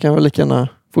genierna kan vi lika gärna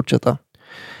fortsätta.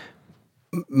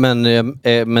 Men det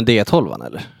är 12an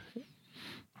eller?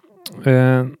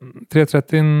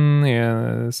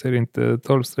 330 ser inte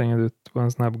 12-strängad ut på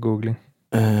en snabb googling.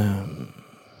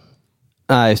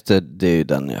 Nej, just det är ju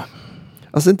den, ja.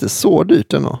 Alltså inte så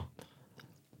dyrt ändå.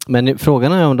 Men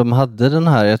frågan är om de hade den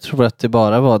här. Jag tror att det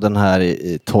bara var den här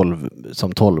i 12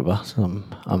 som 12 som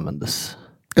användes.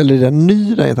 Eller är det en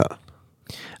ny den här?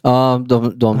 Ja,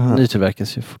 de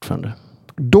nytillverkas ju fortfarande.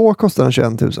 Då kostar den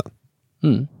 21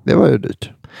 000. Det var ju dyrt.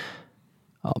 Mm.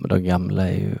 Ja, men de gamla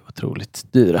är ju otroligt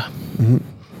dyra.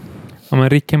 Ja, men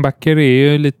Rickenbacker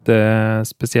är ju lite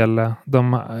speciella.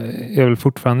 De är väl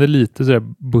fortfarande lite sådär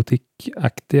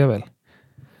butikaktiga väl.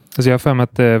 Alltså jag har för mig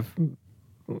att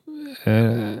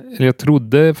eller jag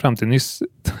trodde fram till nyss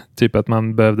typ att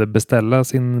man behövde beställa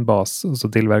sin bas och så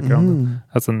tillverkar de den.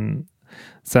 Alltså,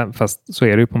 fast så är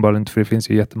det ju uppenbarligen inte, för det finns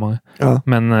ju jättemånga. Ja.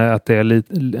 Men att det är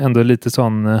ändå lite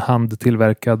sån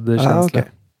handtillverkad känsla. Okay.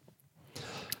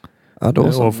 Ja, då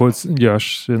och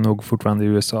görs nog fortfarande i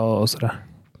USA och sådär.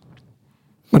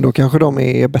 Men då kanske de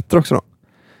är bättre också då?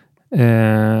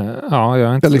 Ja,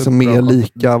 jag är inte liksom mer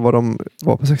lika vad de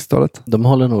var på 60-talet. De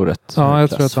håller nog rätt. Ja, jag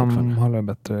tror att de håller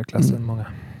bättre klass än många.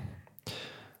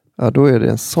 Ja, då är det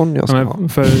en sån jag ska ha.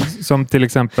 För, som till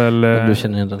exempel... du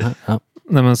känner igen den här? Ja.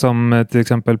 Nej, men som till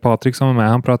exempel Patrik som var med,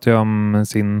 han pratade ju om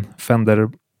sin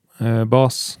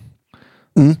Fender-bas.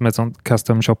 Som ett sånt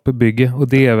custom shop-bygge. Och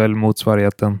det är väl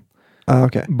motsvarigheten.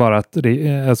 Okay. Bara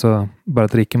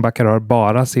att Rickenbacker har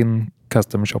bara sin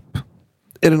custom shop.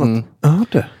 Är det något? Ja,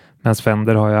 det. Medan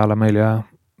Fender har ju alla möjliga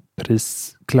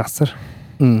prisklasser.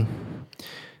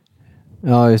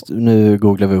 Ja, just nu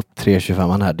googlar vi upp 325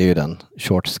 här. Det är ju den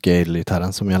short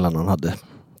scale-gitarren som Jan Lennon hade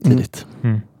tidigt.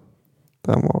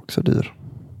 Den var också dyr.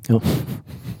 Ja.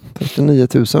 39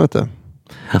 000 vet du.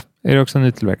 Ja. Är det också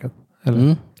nytillverkat?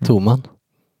 Toman.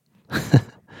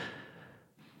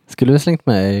 Skulle vi slängt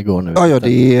med igår nu? Ja,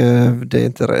 det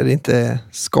är inte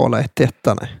skala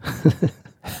 1-1, nej.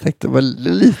 Jag tänkte väl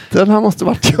liten, han måste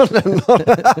varit John Lennon.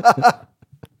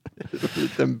 En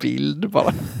liten bild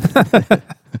bara.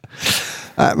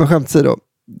 Nej, men skämt åsido.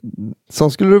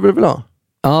 Sån skulle du väl vilja ha?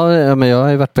 Ja, men jag har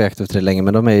ju varit på jakt efter det länge,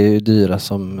 men de är ju dyra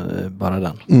som bara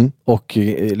den. Och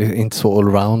inte så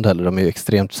allround heller, de är ju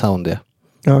extremt soundiga.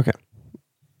 Ja, okej.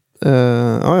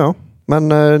 Ja. Men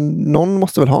någon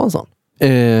måste väl ha en sån?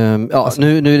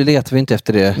 Nu letar vi inte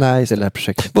efter det. Nej, till det här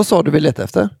projektet. Vad sa du vi letar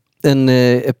efter? En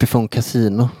Epiphone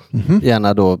Casino.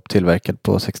 Gärna då tillverkad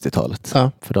på 60-talet.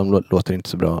 Ja. För de låter inte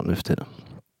så bra nu för tiden.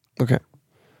 Okej.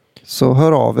 Så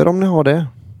hör av er om ni har det.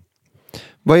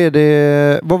 Vad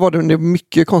var det? Det är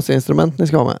mycket konstiga instrument ni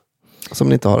ska ha med. Som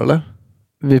ni inte har, eller?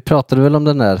 Vi pratade väl om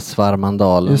den där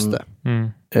svarmandalen. Just det.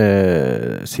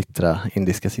 Citra,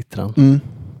 indiska citran.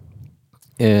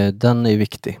 Den är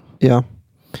viktig. Ja.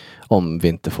 Om vi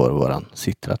inte får våran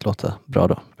citra att låta bra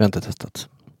då. Vi har inte testat.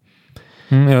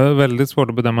 Jag har väldigt svårt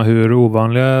att bedöma hur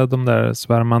ovanliga de där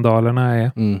svärmandalerna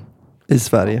är. I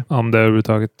Sverige. Om det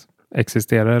överhuvudtaget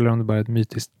existerar eller om det bara är ett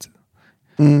mytiskt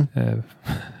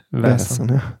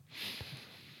väsen.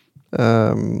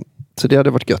 Ja. Så det hade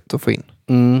varit gött att få in.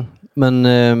 Men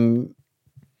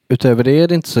utöver det är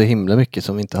det inte så himla mycket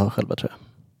som vi inte har själva, tror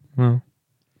jag.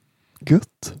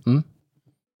 Gött.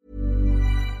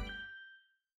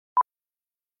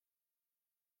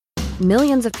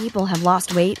 Millions of people have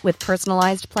lost weight with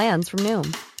personalized plans from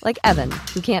Noom. Like Evan,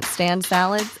 who can't stand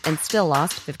salads and still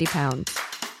lost 50 pounds.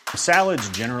 Salads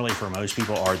generally for most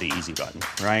people are the easy button,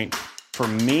 right? For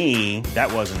me,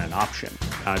 that wasn't an option.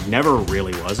 I never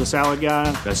really was a salad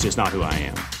guy. That's just not who I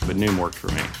am. But Noom worked for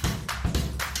me.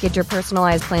 Get your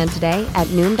personalized plan today at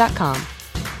Noom.com.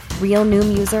 Real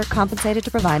Noom user compensated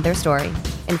to provide their story.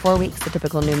 In 4 weeks, the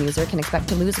typical Noom user can expect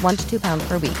to lose 1 to 2 pounds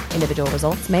per week. Individual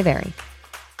results may vary.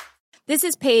 This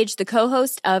is Paige, the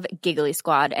co-host of Giggly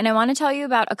Squad, and I want to tell you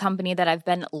about a company that I've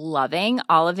been loving,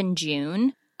 Olive &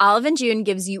 June. Olive & June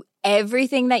gives you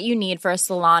everything that you need for a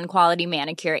salon-quality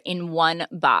manicure in one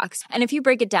box. And if you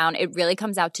break it down, it really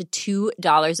comes out to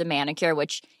 $2 a manicure,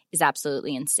 which is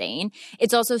absolutely insane.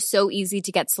 It's also so easy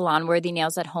to get salon-worthy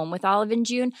nails at home with Olive &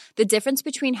 June. The difference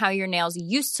between how your nails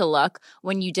used to look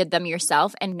when you did them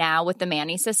yourself and now with the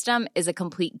Mani system is a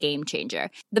complete game changer.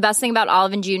 The best thing about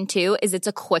Olive & June, too, is it's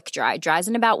a quick dry. Dries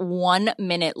in about 1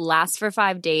 minute, lasts for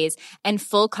 5 days, and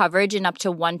full coverage in up to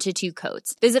 1 to 2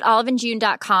 coats. Visit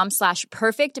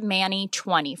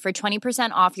oliveandjune.com/perfectmani20 for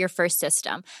 20% off your first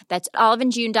system. That's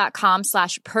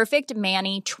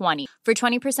oliveandjune.com/perfectmani20 for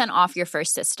 20% off your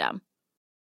first system.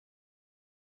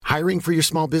 Hiring for your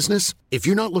small business? If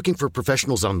you're not looking for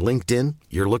professionals on LinkedIn,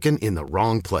 you're looking in the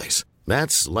wrong place.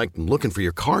 That's like looking for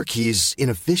your car keys in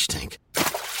a fish tank.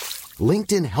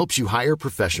 LinkedIn helps you hire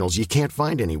professionals you can't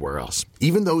find anywhere else,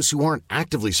 even those who aren't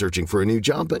actively searching for a new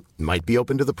job but might be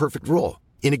open to the perfect role.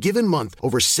 In a given month,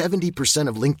 over 70%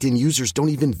 of LinkedIn users don't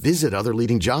even visit other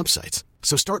leading job sites.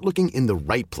 So start looking in the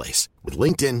right place. With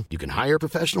LinkedIn, you can hire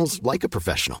professionals like a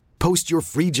professional. Post your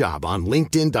free job on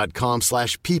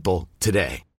linkedin.com/people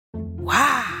today.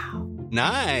 Wow.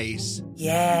 Nice.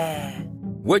 Yeah.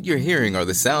 What you're hearing are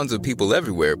the sounds of people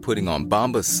everywhere putting on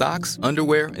Bombas socks,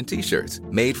 underwear, and T-shirts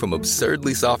made from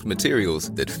absurdly soft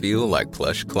materials that feel like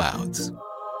plush clouds.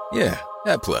 Yeah,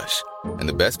 that plush. And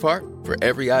the best part? For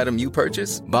every item you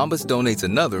purchase, Bombas donates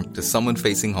another to someone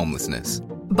facing homelessness.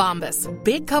 Bombas.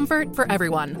 Big comfort for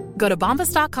everyone. Go to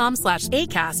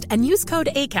bombas.com/ACAST and use code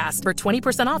ACAST for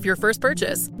 20% off your first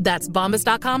purchase. That's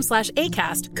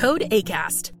bombas.com/ACAST. Code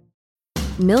ACAST.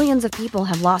 Millions of people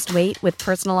have lost weight with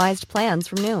personalized plans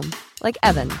from Noom. Like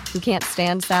Evan, who can't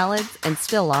stand salads and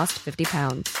still lost 50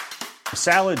 pounds.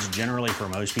 Salads generally for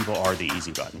most people are the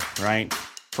easy button, right?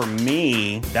 For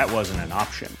me, that wasn't an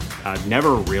option. I never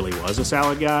really was a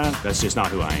salad guy. That's just not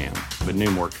who I am. But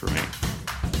Noom worked for me.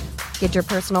 Get your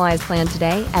personalized plan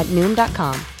today at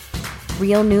Noom.com.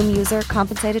 Real Noom user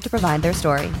compensated to provide their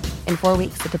story. In 4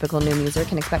 weeks, the typical Noom user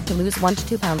can expect to lose 1 to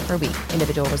 2 pounds per week.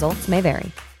 Individual results may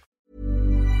vary.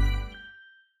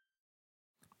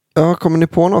 Ja, kommer ni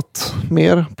på något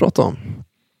mer att prata om?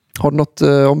 Har du något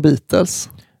om Beatles?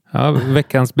 Ja,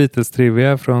 veckans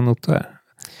Beatles-trivia från Otto här.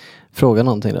 Fråga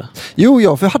någonting då?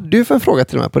 Jo, för jag hade ju för en fråga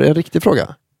till och med på det. En riktig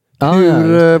fråga.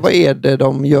 Vad är det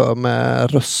de gör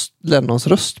med Lennons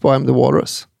röst på I'm the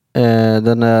Walrus?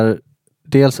 Den är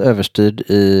dels överstyrd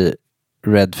i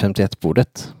Red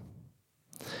 51-bordet.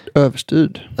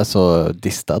 Överstyrd? Alltså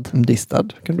distad. Distad,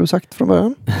 kan du ha sagt från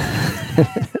början.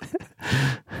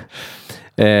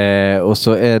 Och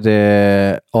så är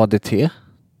det ADT.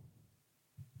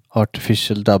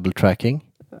 Artificial Double Tracking.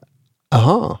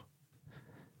 Aha.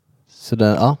 Så det,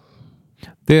 ja.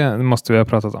 Det måste vi ha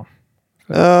pratat om.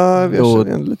 Vi har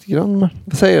känner lite grann. Men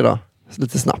vad säger du då?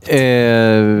 Lite snabbt.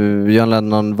 John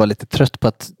Lennon var lite trött på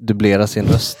att dubblera sin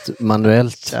röst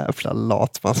manuellt. Jävla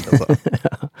latmask alltså.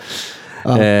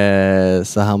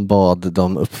 Så han bad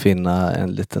dem uppfinna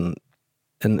en liten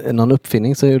någon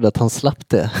uppfinning som gjorde att han slapp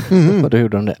det. Och då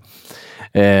gjorde de det.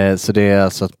 Så det är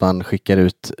alltså att man skickar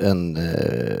ut en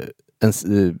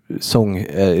sång,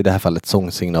 i det här fallet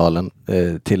sångsignalen,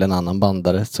 till en annan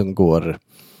bandare som går,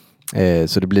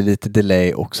 så det blir lite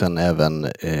delay och sen även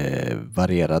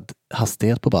varierad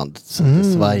hastighet på bandet så att det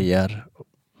svajar.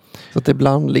 Så att det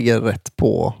ibland ligger rätt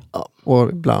på och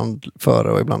ibland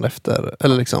före och ibland efter.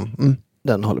 Eller liksom.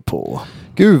 Den håller på.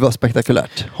 Gud vad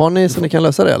spektakulärt. Har ni så ni kan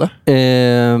lösa det eller?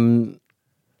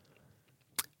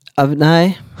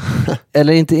 Nej.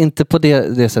 Eller inte på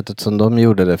det sättet som de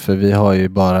gjorde det. För vi har ju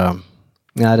bara...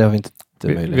 Nej, det har vi inte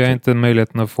möjlighet. Vi har inte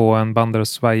möjligheten att få en bandare att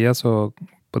svaja så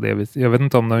på det viset. Jag vet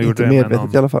inte om de gjorde det med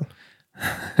någon. I alla fall.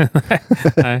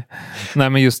 Nej,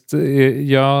 men just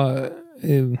jag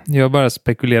har bara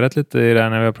spekulerat lite i det här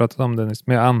när vi har pratat om det.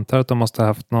 Men jag antar att de måste ha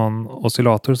haft någon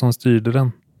oscillator som styrde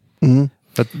den.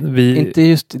 För att inte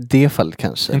just i det fallet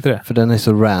kanske. Inte det? För den är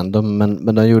så random.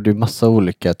 Men de gjorde ju massa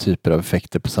olika typer av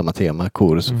effekter på samma tema.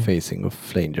 Chorus och facing och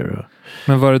flanger.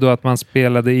 Men var det då att man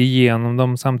spelade igenom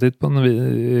dem samtidigt på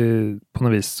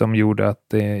något vis som gjorde att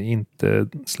det inte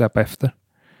släppa efter?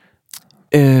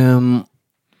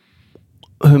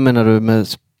 Hur menar du med...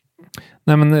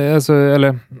 Nej men alltså,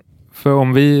 eller... För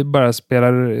om vi bara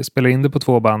spelar in det på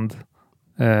 2 band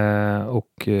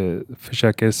och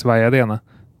försöker svaja det ena,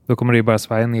 då kommer det ju bara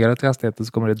svaja ner till hastigheten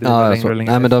så kommer det driva längre och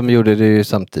längre. Nej, men de gjorde det ju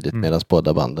samtidigt medan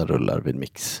båda banden rullar vid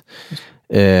mix.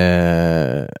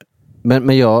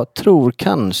 Men jag tror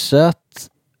kanske att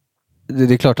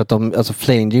det är klart att alltså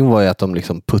flanging var ju att de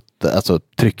liksom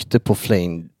tryckte på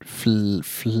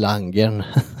flangern.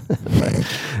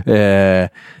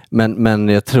 Men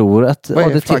jag tror att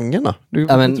vad är flangen då?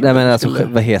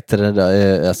 Vad heter det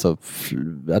då?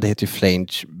 Det heter ju flange,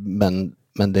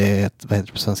 men det heter, vad heter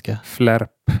det på svenska? Flärp.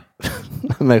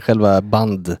 Med själva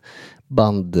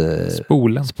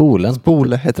spolen.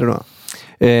 Spole heter det då.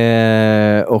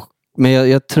 Men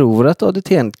jag tror att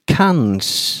ADT:n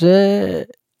kanske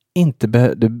inte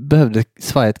behövde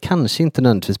svajet kanske inte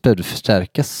nödvändigtvis behövde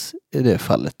förstärkas i det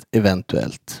fallet,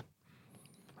 eventuellt.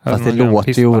 Fast det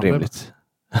låter ju orimligt.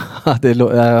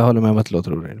 Jag håller med om att det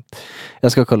låter orimligt.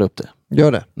 Jag ska kolla upp det.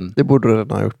 Gör det. Det borde du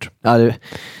redan ha gjort. Ja.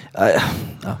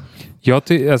 Jag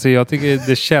tycker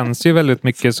det känns ju väldigt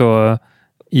mycket så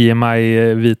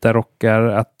EMI vita rockar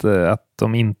att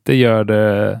de inte gör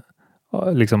det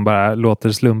liksom bara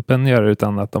låter slumpen göra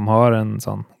utan att de har en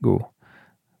sån god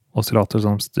oscillator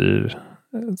som styr,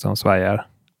 som svajar.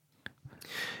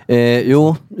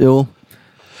 Jo.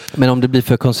 Men om det blir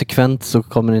för konsekvent så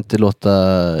kommer det inte låta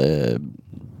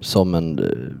som en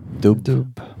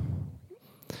dubb.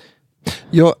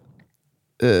 Ja,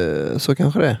 så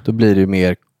kanske det. Då blir det ju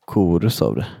mer chorus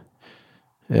av det.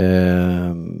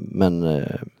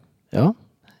 Ja.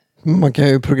 Man kan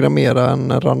ju programmera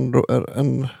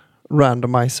en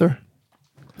randomizer.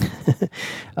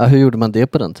 Ja, hur gjorde man det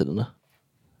på den tiden då?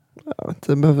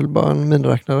 Det behöver väl bara en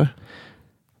miniräknare.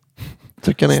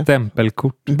 Trycka ner.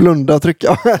 Stämpelkort. Blunda,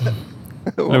 trycka.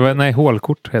 Nej,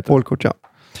 hålkort heter det. Hålkort, ja.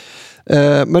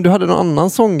 Men du hade någon annan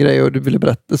sånggrej och du ville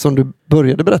berätta, som du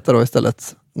började berätta då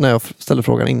istället när jag ställde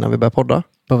frågan innan vi började podda.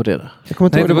 Vad var det då?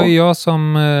 Nej, det var jag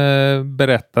som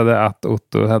berättade att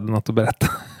Otto hade något att berätta.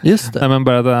 Just det. Nej, men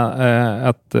bara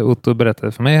att Otto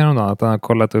berättade för mig häromdagen att han har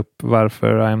kollat upp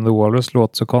varför I'm the Walrus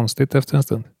låter så konstigt efter en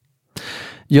stund.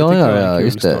 Ja,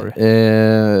 just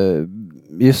det.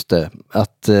 Just det.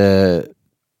 Att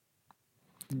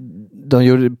de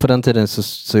gjorde, på den tiden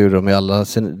så gjorde de ju alla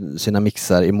sina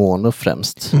mixar i mono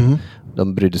främst. Mm.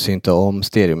 De brydde sig inte om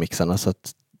stereomixarna, så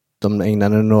att de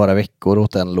ägnade några veckor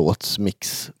åt en låts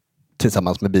mix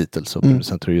tillsammans med Beatles och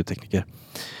producenter och ljudtekniker.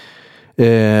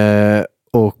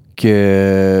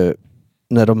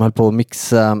 När de höll på att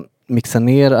mixa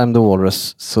ner I'm the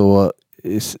Walrus, så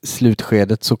i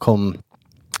slutskedet så kom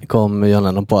John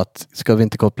Lennon på att ska vi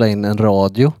inte koppla in en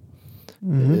radio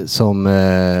som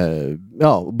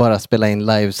bara spela in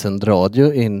livesänd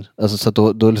radio in, alltså, så att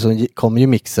då liksom kom ju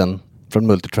mixen från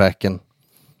multitracken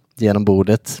genom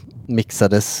bordet,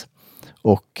 mixades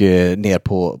och ner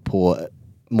på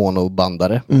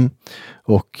monobandare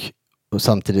och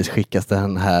samtidigt skickas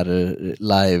den här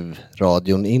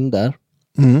live-radion in där.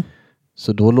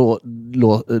 Så då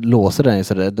låser den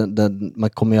så man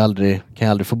kommer ju kan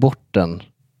ju aldrig få bort den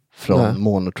från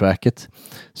monotracket.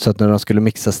 Så att när de skulle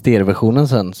mixa stereoversionen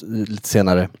sen lite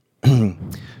senare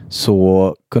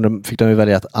så fick de ju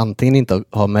välja att antingen inte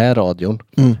ha med radion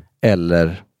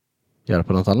eller göra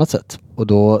på något annat sätt. Och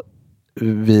då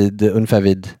ungefär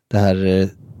vid det här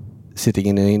Sitting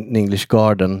in an English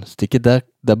Garden sticket där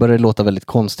började det låta väldigt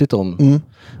konstigt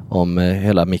om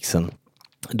hela mixen.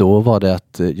 Då var det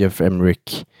att Jeff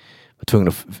Emerick var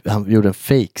tvungen han gjorde en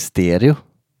fake stereo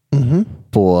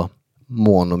på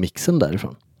monomixen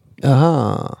därifrån.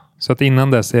 Aha. Så att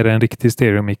innan dess är det en riktig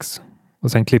stereomix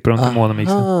och sen klipper de till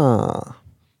monomixen.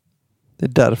 Det är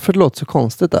därför det låter så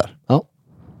konstigt där. Ja.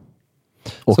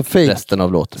 Och så fake resten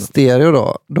av låten. Stereo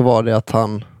då var det att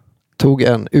han tog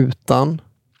en utan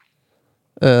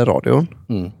radion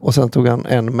och sen tog han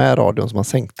en med radion som han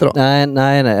sänkte då.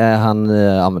 Nej, han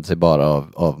använde sig bara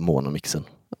av monomixen.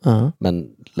 Men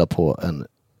la på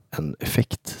en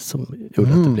effekt som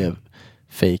gjorde att det blev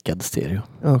fejkad stereo.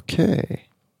 Okej.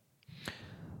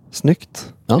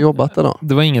 Snyggt. Jobbat det då.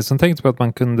 Det var ingen som tänkte på att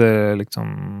man kunde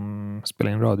liksom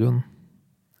spela in radion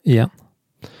igen.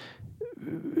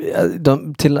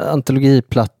 Till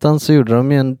antologiplattan så gjorde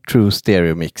de ju en true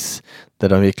stereo mix där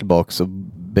de gick tillbaka och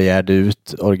begärde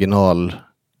ut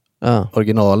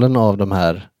originalen av de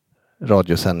här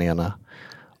radiosändningarna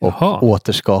och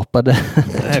återskapade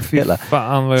hela.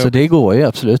 Så det går ju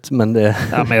absolut, men det...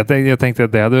 Ja, men jag tänkte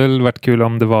att det hade väl varit kul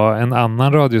om det var en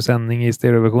annan radiosändning i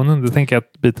stereoversionen. Det tänker jag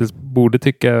att Beatles borde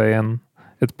tycka är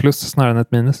ett plus snarare än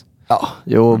ett minus.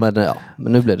 Ja,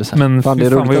 men nu blev det så här. Men fan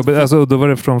vad jobbigt. Alltså, då var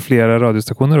det från flera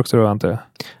radiostationer också då, antar jag.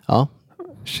 Ja.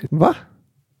 Shit. Va?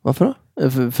 Varför då?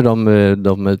 För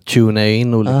de tunar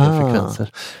in olika frekvenser.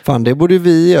 Fan, det borde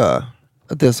vi göra.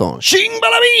 Det är sån. Tjing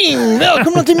balabing!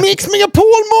 Välkomna till Mix Megapol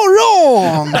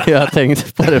morgon! Jag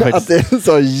tänkte på det faktiskt. Att det är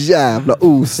så jävla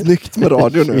osnyggt med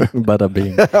radio nu.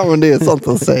 Badabing. Ja, men det är sånt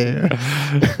de säger.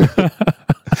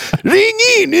 Ring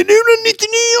in! Är du den 99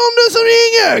 som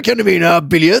ringer? Kan du vinna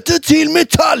biljetter till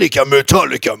Metallica?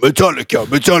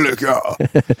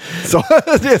 Så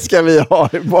det ska vi ha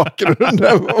i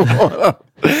bakgrunden.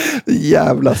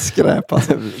 Jävla skräp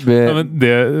alltså. Ja, men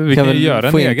vi kan ju göra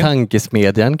en få in egen.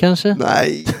 tankesmedjan kanske?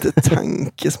 Nej, inte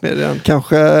tankesmedjan.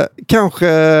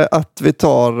 Kanske att vi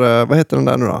tar, vad heter den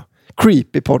där nu då?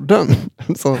 Creepypodden.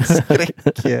 En sån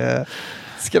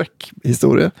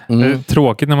skräckhistoria. Det är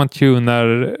tråkigt när man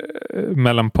tunar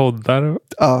mellan poddar.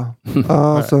 Ja,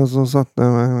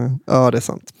 det är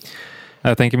sant.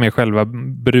 Jag tänker mer själva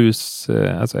brus,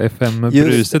 alltså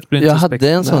FM-bruset blir inte jag hade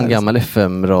en sån Nej, gammal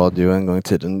FM-radio en gång i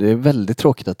tiden. Det är väldigt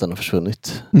tråkigt att den har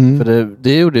försvunnit. För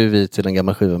det gjorde vi till en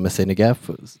gammal skiva med Sane Gaff.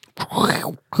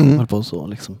 På så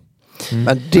liksom.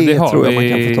 Men det tror jag man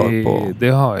kan få tag på. Det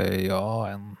har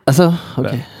jag en. Alltså, okej.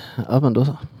 Okay. Ja, men då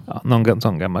så. Ja, någon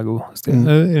sån gammal god stil.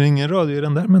 Är det ingen radio i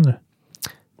den där, menar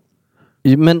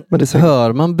du? Men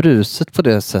hör man bruset på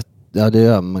det sättet? Ja, det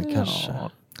gör man kanske.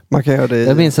 Man kan göra det.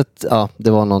 Jag minns att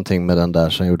det var någonting med den där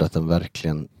som gjorde att den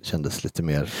verkligen kändes lite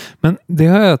mer. Men det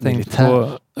har jag tänkt på.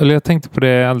 Eller jag tänkte på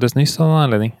det alldeles nyss av någon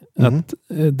anledning. Att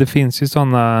det finns ju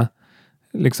sådana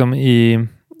liksom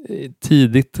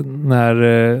tidigt när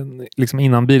liksom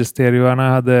innan bilstereoarna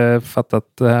hade fattat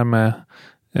det här med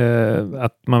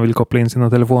att man vill koppla in sina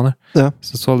telefoner. Ja.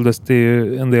 Så såldes det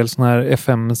ju en del sådana här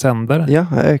FM-sändare. Ja, jag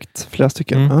har ägt flera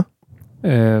stycken.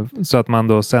 Så att man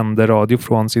då sänder radio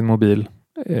från sin mobil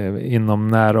inom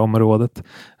närområdet.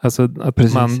 Alltså att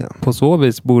precis, man på så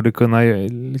vis borde kunna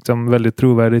liksom väldigt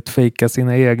trovärdigt fejka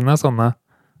sina egna sådana.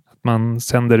 Att man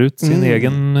sänder ut sin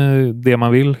egen det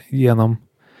man vill genom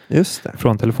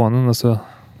från telefonen. Och så.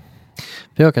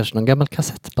 Vi har kanske någon gammal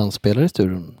kassettbandspelare i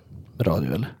studion med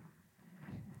radio, eller?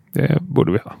 Det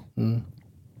borde vi ha.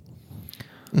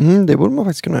 Det borde man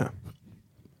faktiskt kunna göra.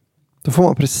 Då får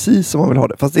man precis som man vill ha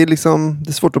det. Fast det är liksom, det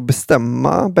är svårt att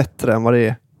bestämma bättre än vad det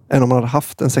är. Än om man hade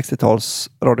haft en 60-tals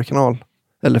radiokanal.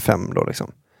 Eller 5 då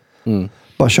liksom.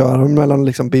 Bara köra mellan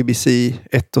liksom BBC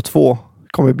 1 och 2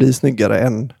 kommer bli snyggare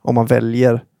än om man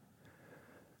väljer.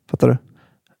 Fattar du?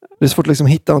 Det är svårt att liksom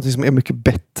hitta något som är mycket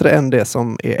bättre än det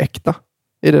som är äkta.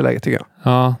 I det läget tycker jag.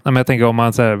 Ja, men jag tänker om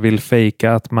man så här vill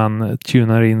fejka att man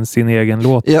tunar in sin egen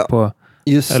låt på.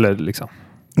 Just. Eller liksom.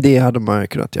 Det hade man ju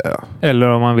kunnat göra. Eller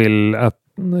om man vill att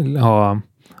ha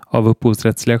av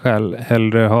upphovsrättsliga skäl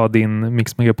hellre ha din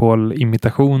Mix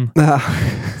Megapol-imitation.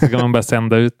 Så kan man bara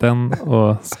sända ut den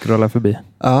och scrolla förbi.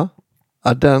 Ja,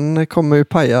 den kommer ju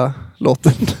paja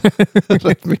låten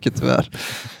rätt mycket tyvärr.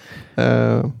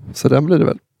 Så den blir det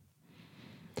väl.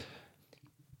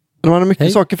 De hade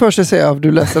mycket saker för sig, säger jag.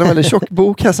 Du läser en väldigt tjock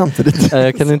bok här samtidigt.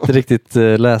 Jag kan inte riktigt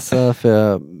läsa för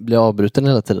jag blir avbruten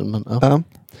hela tiden. Men, ja.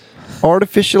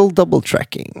 Artificial double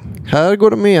tracking. Här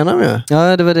går de igenom ju.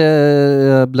 Ja, det var det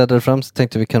jag bläddrade fram, så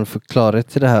tänkte vi kan få klarhet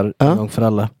till det här en gång för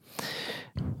alla.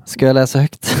 Ska jag läsa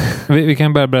högt? Vi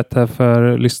kan börja berätta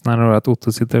för lyssnarna att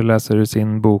Otto sitter och läser ur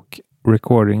sin bok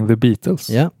Recording the Beatles.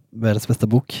 Ja, världens bästa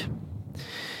bok.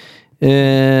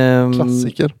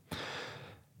 Klassiker.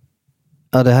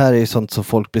 Ja, det här är ju sånt som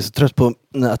folk blir så trött på,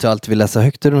 att jag alltid vill läsa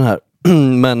högt ur den här.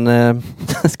 Men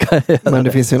men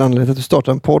det finns ju en anledning att du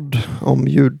startar en podd om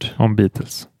ljud. Om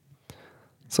Beatles.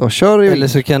 Så kör ju. Eller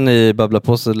så kan ni babbla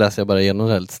på, så läser jag bara igenom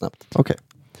det lite snabbt. Okej.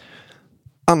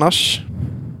 Annars?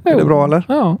 Är det bra eller?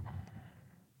 Ja.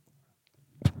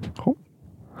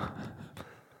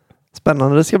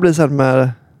 Spännande det ska bli så här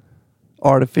med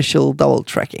artificial double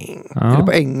tracking. Ja. Är det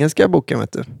på engelska boken,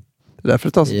 vet du? Det är därför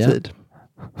det tar så tid.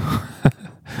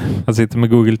 Jag sitter med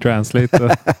Google Translate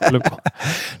och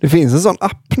Det finns en sån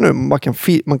app nu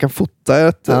man kan fota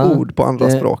ett ord på andra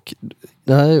språk.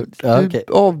 Det har jag gjort. Ja, okay.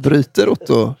 Du avbryter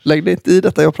Otto. Lägg dig inte i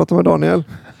detta. Jag pratade med Daniel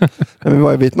när vi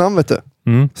var i Vietnam, vet du.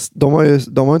 De har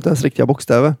ju inte ens riktiga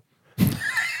bokstäver.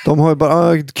 De har ju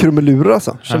bara krumelurer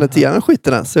alltså. Känner inte igen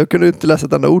skiten ens. Så jag kunde inte läsa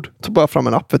ett enda ord. Tog bara fram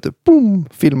en app, vet du. Boom!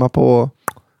 Filma på.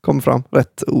 Kommer fram.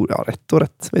 Rätt ord. Ja, rätt och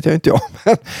rätt vet jag inte jag.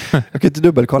 Jag kan inte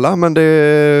dubbelkolla. Men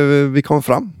vi kom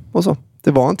fram. Och så.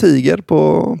 Det var en tiger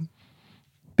på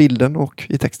bilden och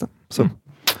i texten. Så.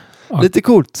 Lite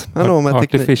coolt.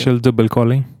 Artificial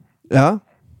dubbelkolling. Ja,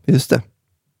 just det.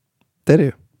 Det är det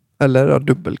ju. Eller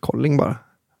dubbelkolling bara.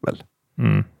 Väl.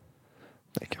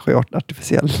 Det kanske är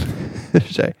artificiell i och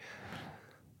för sig.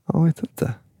 Jag vet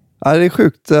inte. Ja, det är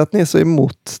sjukt att ni är så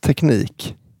emot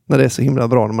teknik när det är så himla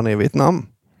bra när man är i Vietnam.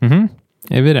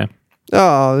 Är vi det?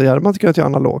 Ja, det hade man inte kunnat göra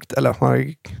analogt. Eller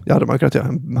det hade man kunnat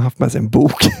göra. Haft med sig en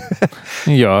bok.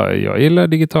 Ja, jag gillar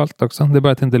digitalt också. Det är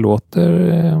bara att det inte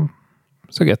låter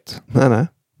så gött. Nej.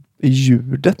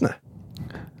 Ljudet, nej.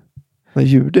 Men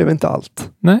ljud är väl inte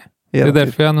allt. Nej, det är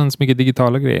därför jag använder så mycket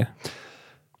digitala grejer.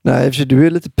 Nej, för du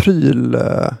är lite pryl...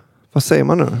 Vad säger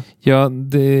man nu? Ja,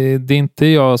 det är inte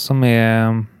jag som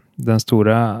är den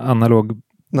stora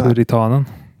analog-puritanen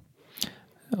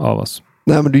av oss.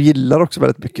 Nej, men du gillar också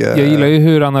väldigt mycket... Jag gillar ju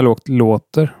hur analogt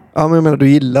låter. Ja, men jag menar, du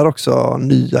gillar också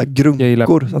nya grunkor. Jag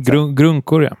gillar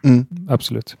grunkor, ja.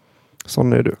 Absolut.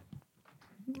 Sån är du.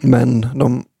 Men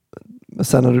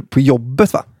sen är du på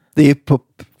jobbet, va? Det är på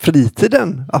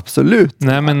fritiden, absolut.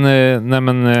 Nej,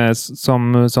 men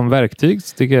som verktyg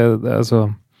tycker jag,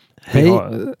 alltså... Hej,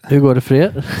 hur går det för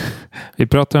er? Vi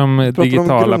pratar om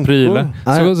digitala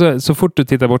prylar. Så fort du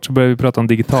tittar bort så börjar vi prata om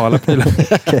digitala prylar.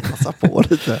 Okej, passa på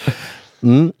lite.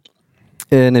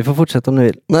 Ni får fortsätta om ni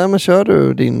vill. Nej, men kör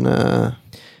du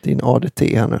din ADT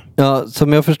här nu. Ja,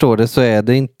 som jag förstår det så är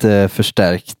det inte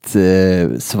förstärkt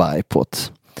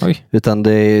SWI-pot. Utan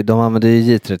de använder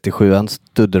J37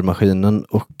 studdermaskinen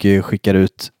och skickar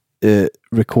ut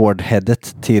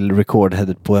recordheadet till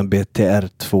recordheadet på en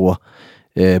BTR2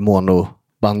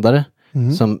 monobandare.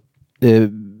 Som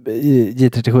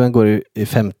J37 går i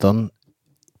 15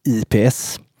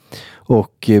 IPS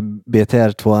och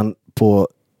BTR2 på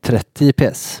 30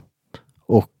 IPS.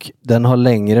 Och den har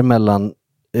längre mellan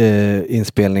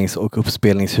inspelnings- och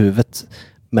uppspelningshuvudet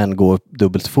men går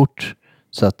dubbelt fort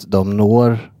så att de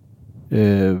når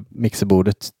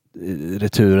mixerbordet,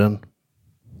 returen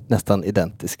nästan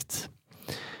identiskt.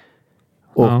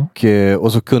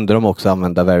 Och så kunde de också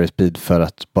använda Varispeed för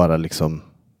att bara liksom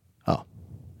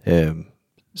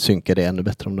synka det ännu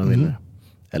bättre om de ville.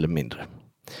 Eller mindre.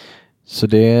 Så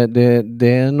det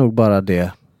är nog bara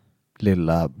det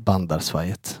lilla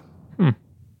bandarsvajet.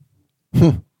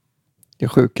 Det är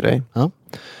sjuk grej. Ja.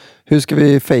 Hur ska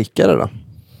vi fejka det då?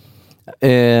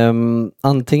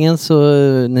 Antingen så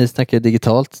ni snackar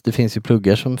digitalt. Det finns ju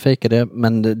pluggar som fejkar det.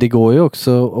 Men det går ju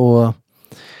också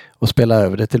att spela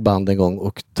över det till band en gång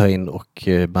och ta in och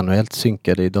manuellt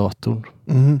synka det i datorn.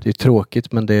 Det är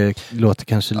tråkigt men det låter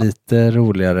kanske lite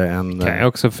roligare än... Kan jag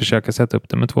också försöka sätta upp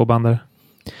det med 2 bandare?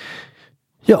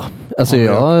 Ja, alltså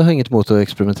jag har inget emot att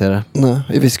experimentera. Nej,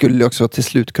 vi skulle ju också till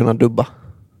slut kunna dubba.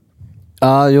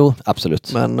 Ja, jo,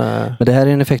 absolut. Men det här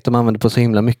är en effekt de använder på så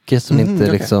himla mycket som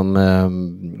inte liksom...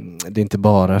 det är inte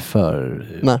bara för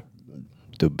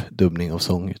dubbning av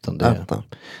sång utan det är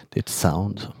ett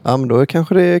sound. Ja, men då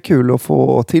kanske det är kul att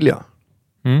få till, ja.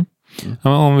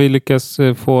 Ja, om vi lyckas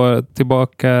få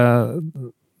tillbaka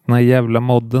den här jävla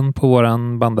modden på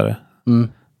våran bandare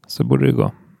så borde det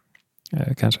gå.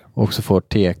 Kanske. Och också får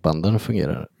TEK-banden att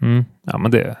fungera. Ja,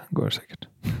 men det går säkert.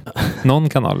 Någon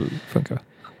kanal funkar.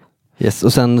 Yes,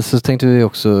 och sen så tänkte vi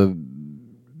också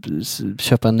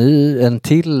köpa en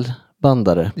till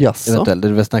bandare. Eventuellt.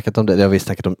 Vi har snackat om det. Det har vi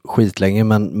snackat om skitlänge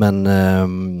men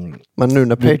nu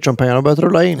när Patreon-pengarna börjat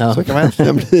rulla in så kan man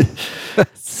äntligen bli...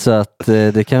 Så att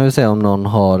det kan vi säga om någon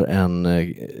har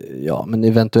men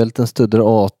eventuellt en Studer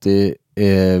 80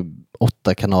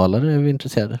 8 kanaler är vi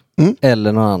intresserade.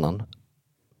 Eller någon annan.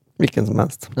 Vilken som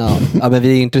helst. Ja, men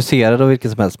vi är intresserade av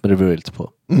vilken som helst men det beror lite på.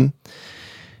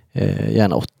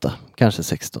 Gärna 8, kanske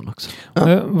 16 också.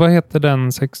 Vad heter den?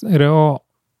 Är det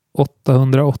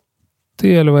A880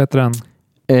 eller vad heter den?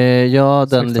 Ja,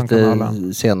 den lite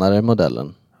kanaler. senare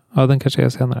modellen. Ja, den kanske är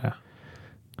senare.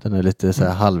 Den är lite så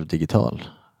här halvdigital.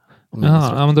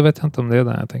 Ja, men då vet jag inte om det är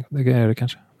den jag tänkte. Det är det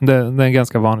kanske. Den är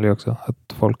ganska vanlig också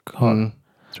att folk har. Tror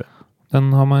jag.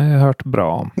 Den har man ju hört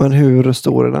bra om. Men hur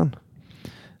stor är den?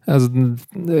 Alltså,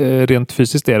 rent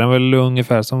fysiskt är den väl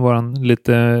ungefär som våran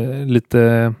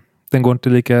lite den går inte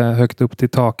lika högt upp till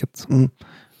taket.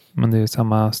 Men det är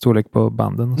samma storlek på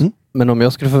banden. Men om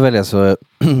jag skulle få välja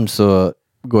så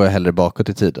går jag hellre bakåt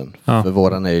i tiden. Ja. För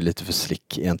våran är ju lite för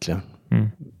slick egentligen.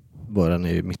 Våran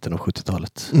är ju mitten av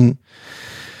 70-talet.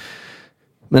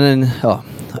 Men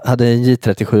hade en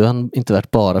J37 inte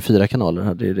varit bara 4 kanaler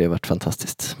hade det varit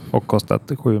fantastiskt. Och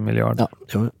kostat 7 miljarder.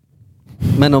 Ja.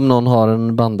 Men om någon har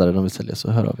en bandare de vill sälja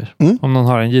så hör av er. Om någon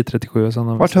har en J37 som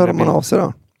de vart hör man av sig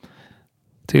då?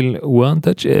 Till One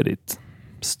Touch Edit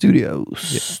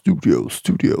Studios.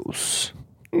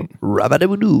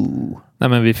 Rabadabadoo. Nej,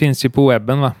 men vi finns ju på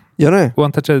webben, va? Gör det?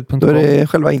 OneTouchEdit.com. Då är det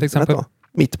själva internet då?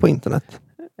 Mitt på internet?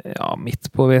 Ja,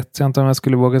 mitt på vet jag inte om jag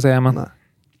skulle våga säga, men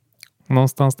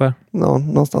någonstans där.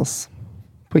 Någonstans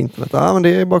på internet. Ja, men det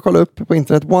är bara att kolla upp på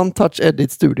internet. One Touch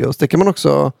Edit Studios. Det kan man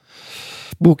också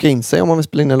boka in sig om man vill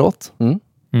spela in en låt.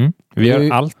 Vi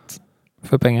gör allt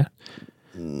för pengar.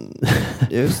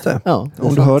 Just det. Ja,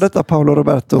 om du hör detta, Paolo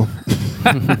Roberto.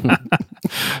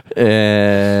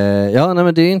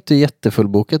 Men det är inte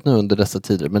jättefullbokat nu under dessa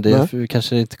tider. Men det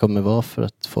kanske inte kommer vara för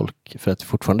att det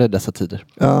fortfarande är dessa tider.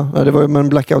 Ja, det var ju, men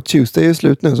Blackout Tuesday är ju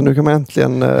slut nu, så nu kan man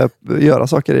äntligen göra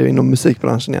saker inom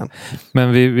musikbranschen igen.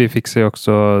 Men vi fixar ju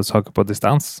också saker på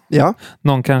distans. Ja.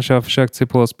 Någon kanske har försökt sig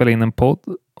på att spela in en podd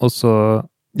och så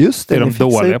just det, är de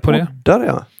dåliga på det.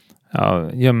 Poddar,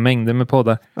 ja, gör mängder med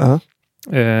poddar. Uh-huh.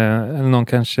 Eller någon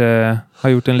kanske har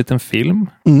gjort en liten film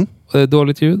och det är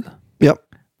dåligt ljud. Ja.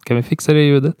 Kan vi fixa det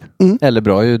ljudet? Eller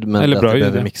bra ljud, men eller att bra det ljud,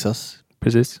 behöver mixas.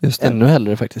 Precis. Just det. Ännu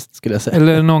hellre faktiskt, skulle jag säga.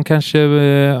 Eller någon kanske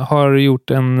har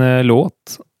gjort en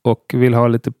låt och vill ha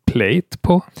lite plate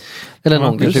på. Eller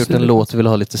någon kanske gjort en låt och vill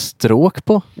ha lite stråk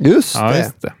på. Just det.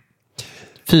 Just det.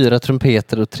 4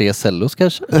 trumpeter och 3 cellos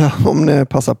kanske. Ja, om ni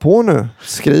passar på nu.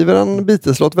 Skriver en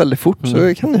Beatles-låt väldigt fort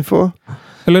så kan ni få...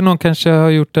 Eller någon kanske har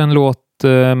gjort en låt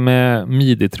med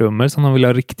midi-trummor som de vill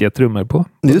ha riktiga trummor på.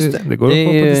 Just det. Det går att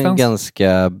få på distans. En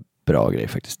ganska bra grej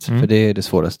faktiskt. För det är det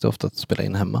svåraste ofta att spela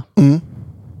in hemma.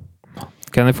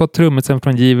 Kan ni få trummor sen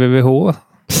från JVVH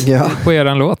på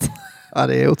eran låt? Ja,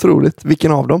 det är otroligt.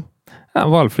 Vilken av dem? Ja,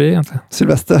 valfri egentligen.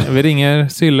 Sylvester. Vi ringer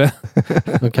Sylle.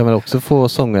 De kan väl också få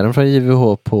sångaren från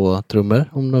JVH på trummor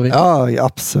om de vill. Ja,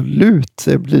 absolut.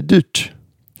 Det blir dyrt.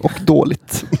 Och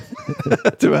dåligt.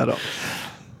 Tyvärr då.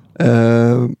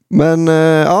 Men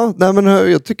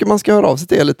jag tycker man ska höra av sig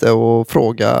till er lite och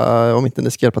fråga om inte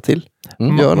ni ska hjälpa till.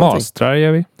 Mastrar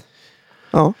gör vi.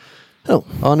 Ja,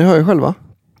 ni hör ju själva.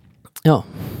 Ja,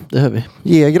 det hör vi.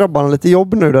 Ge grabbarna lite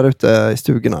jobb nu där ute i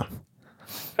stugorna.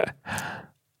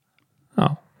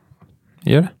 Ja,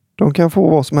 gör det. De kan få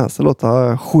vad som helst och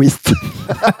låta skit.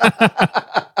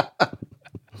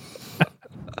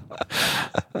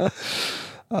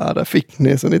 Ja, där fick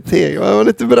ni så ni teg. Jag var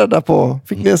lite beredda på.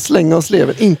 Fick ni en släng av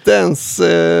sleven. Inte ens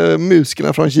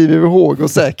musikerna från JVVH går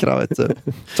säkra, vet du.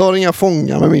 Tar inga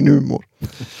fångar med min humor.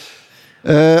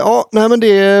 Men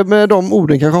det med de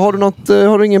orden kanske.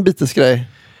 Har du ingen Beatles-grej?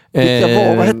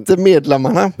 Vad hette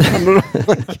medlemmarna?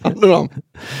 Kan du dem?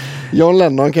 John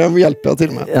Lennon kan jag hjälpa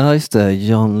till med. Ja, just det.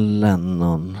 John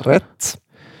Lennon. Rätt.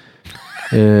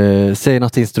 Säg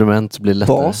något instrument så blir det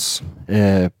lättare. Bas.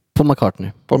 Paul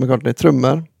McCartney.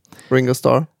 Trummor. Ringo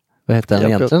Starr. Vad heter han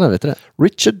egentligen? Vet du det?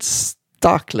 Richard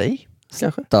Starkey.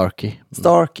 Kanske?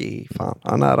 Starkey. Fan,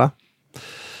 han är nära.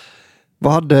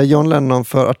 Vad hade John Lennon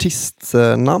för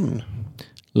artistnamn?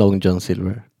 Long John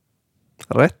Silver.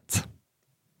 Rätt.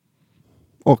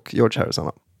 Och George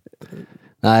Harrison.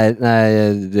 Nej,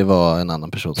 det var en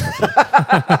annan person som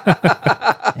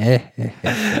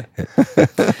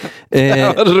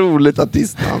roligt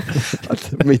artistnamn.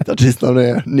 Mitt artistnamn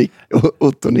är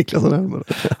Otto Niklasson Helmer.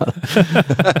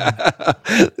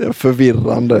 Det är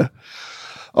förvirrande.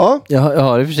 Ja. Jag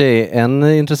har i och för sig en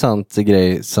intressant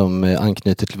grej som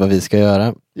anknyter till vad vi ska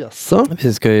göra. Jaså?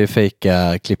 Vi ska ju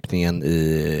fejka klippningen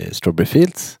i Strawberry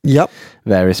Fields. Ja.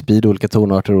 Very speed, olika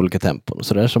tonarter, olika tempon och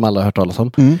sådär som alla har hört talas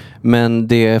om. Men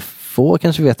det få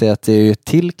kanske vet är att det är ju ett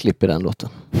till klipp i den låten.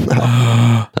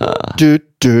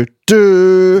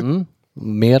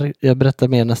 Jag berättar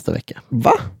mer nästa vecka.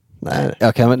 Va? Nej,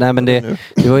 men det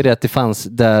var ju det att det fanns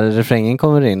där refrängen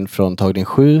kommer in från tagning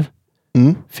 7.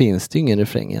 Finns det ingen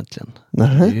refräng egentligen. Det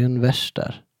är ju en vers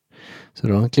där. Så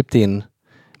då har han klippt in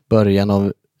början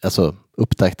av, alltså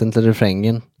upptakten till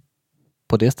refrängen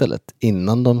på det stället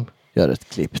innan de gör ett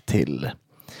klipp till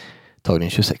tagning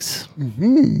 26.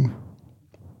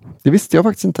 Det visste jag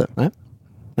faktiskt inte.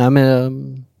 Nej,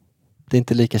 men det är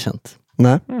inte lika känt.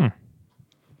 Nej.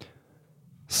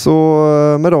 Så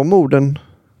med de orden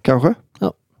kanske?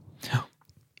 Ja.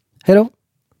 Hej då.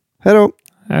 Hej då.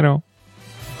 Hej då.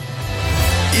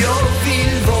 Jag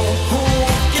vill vara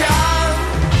Håkan.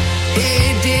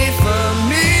 Är det för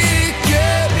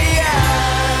mycket begär?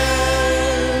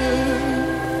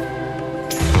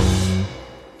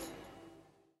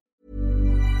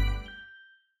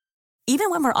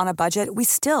 Even when we're on a budget, we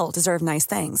still deserve nice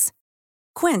things.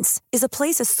 Quince is a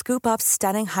place to scoop up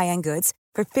stunning high-end goods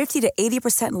for 50 to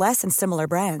 80% less than similar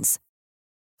brands.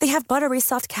 They have buttery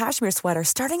soft cashmere sweaters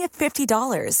starting at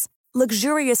 $50,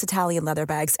 luxurious Italian leather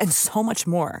bags, and so much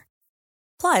more.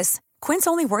 Plus, Quince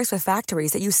only works with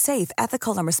factories that use safe,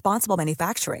 ethical, and responsible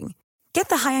manufacturing. Get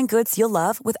the high-end goods you'll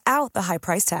love without the high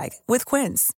price tag with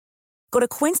Quince. Go to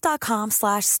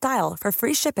quince.com/style for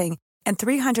free shipping and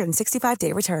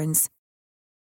 365-day returns.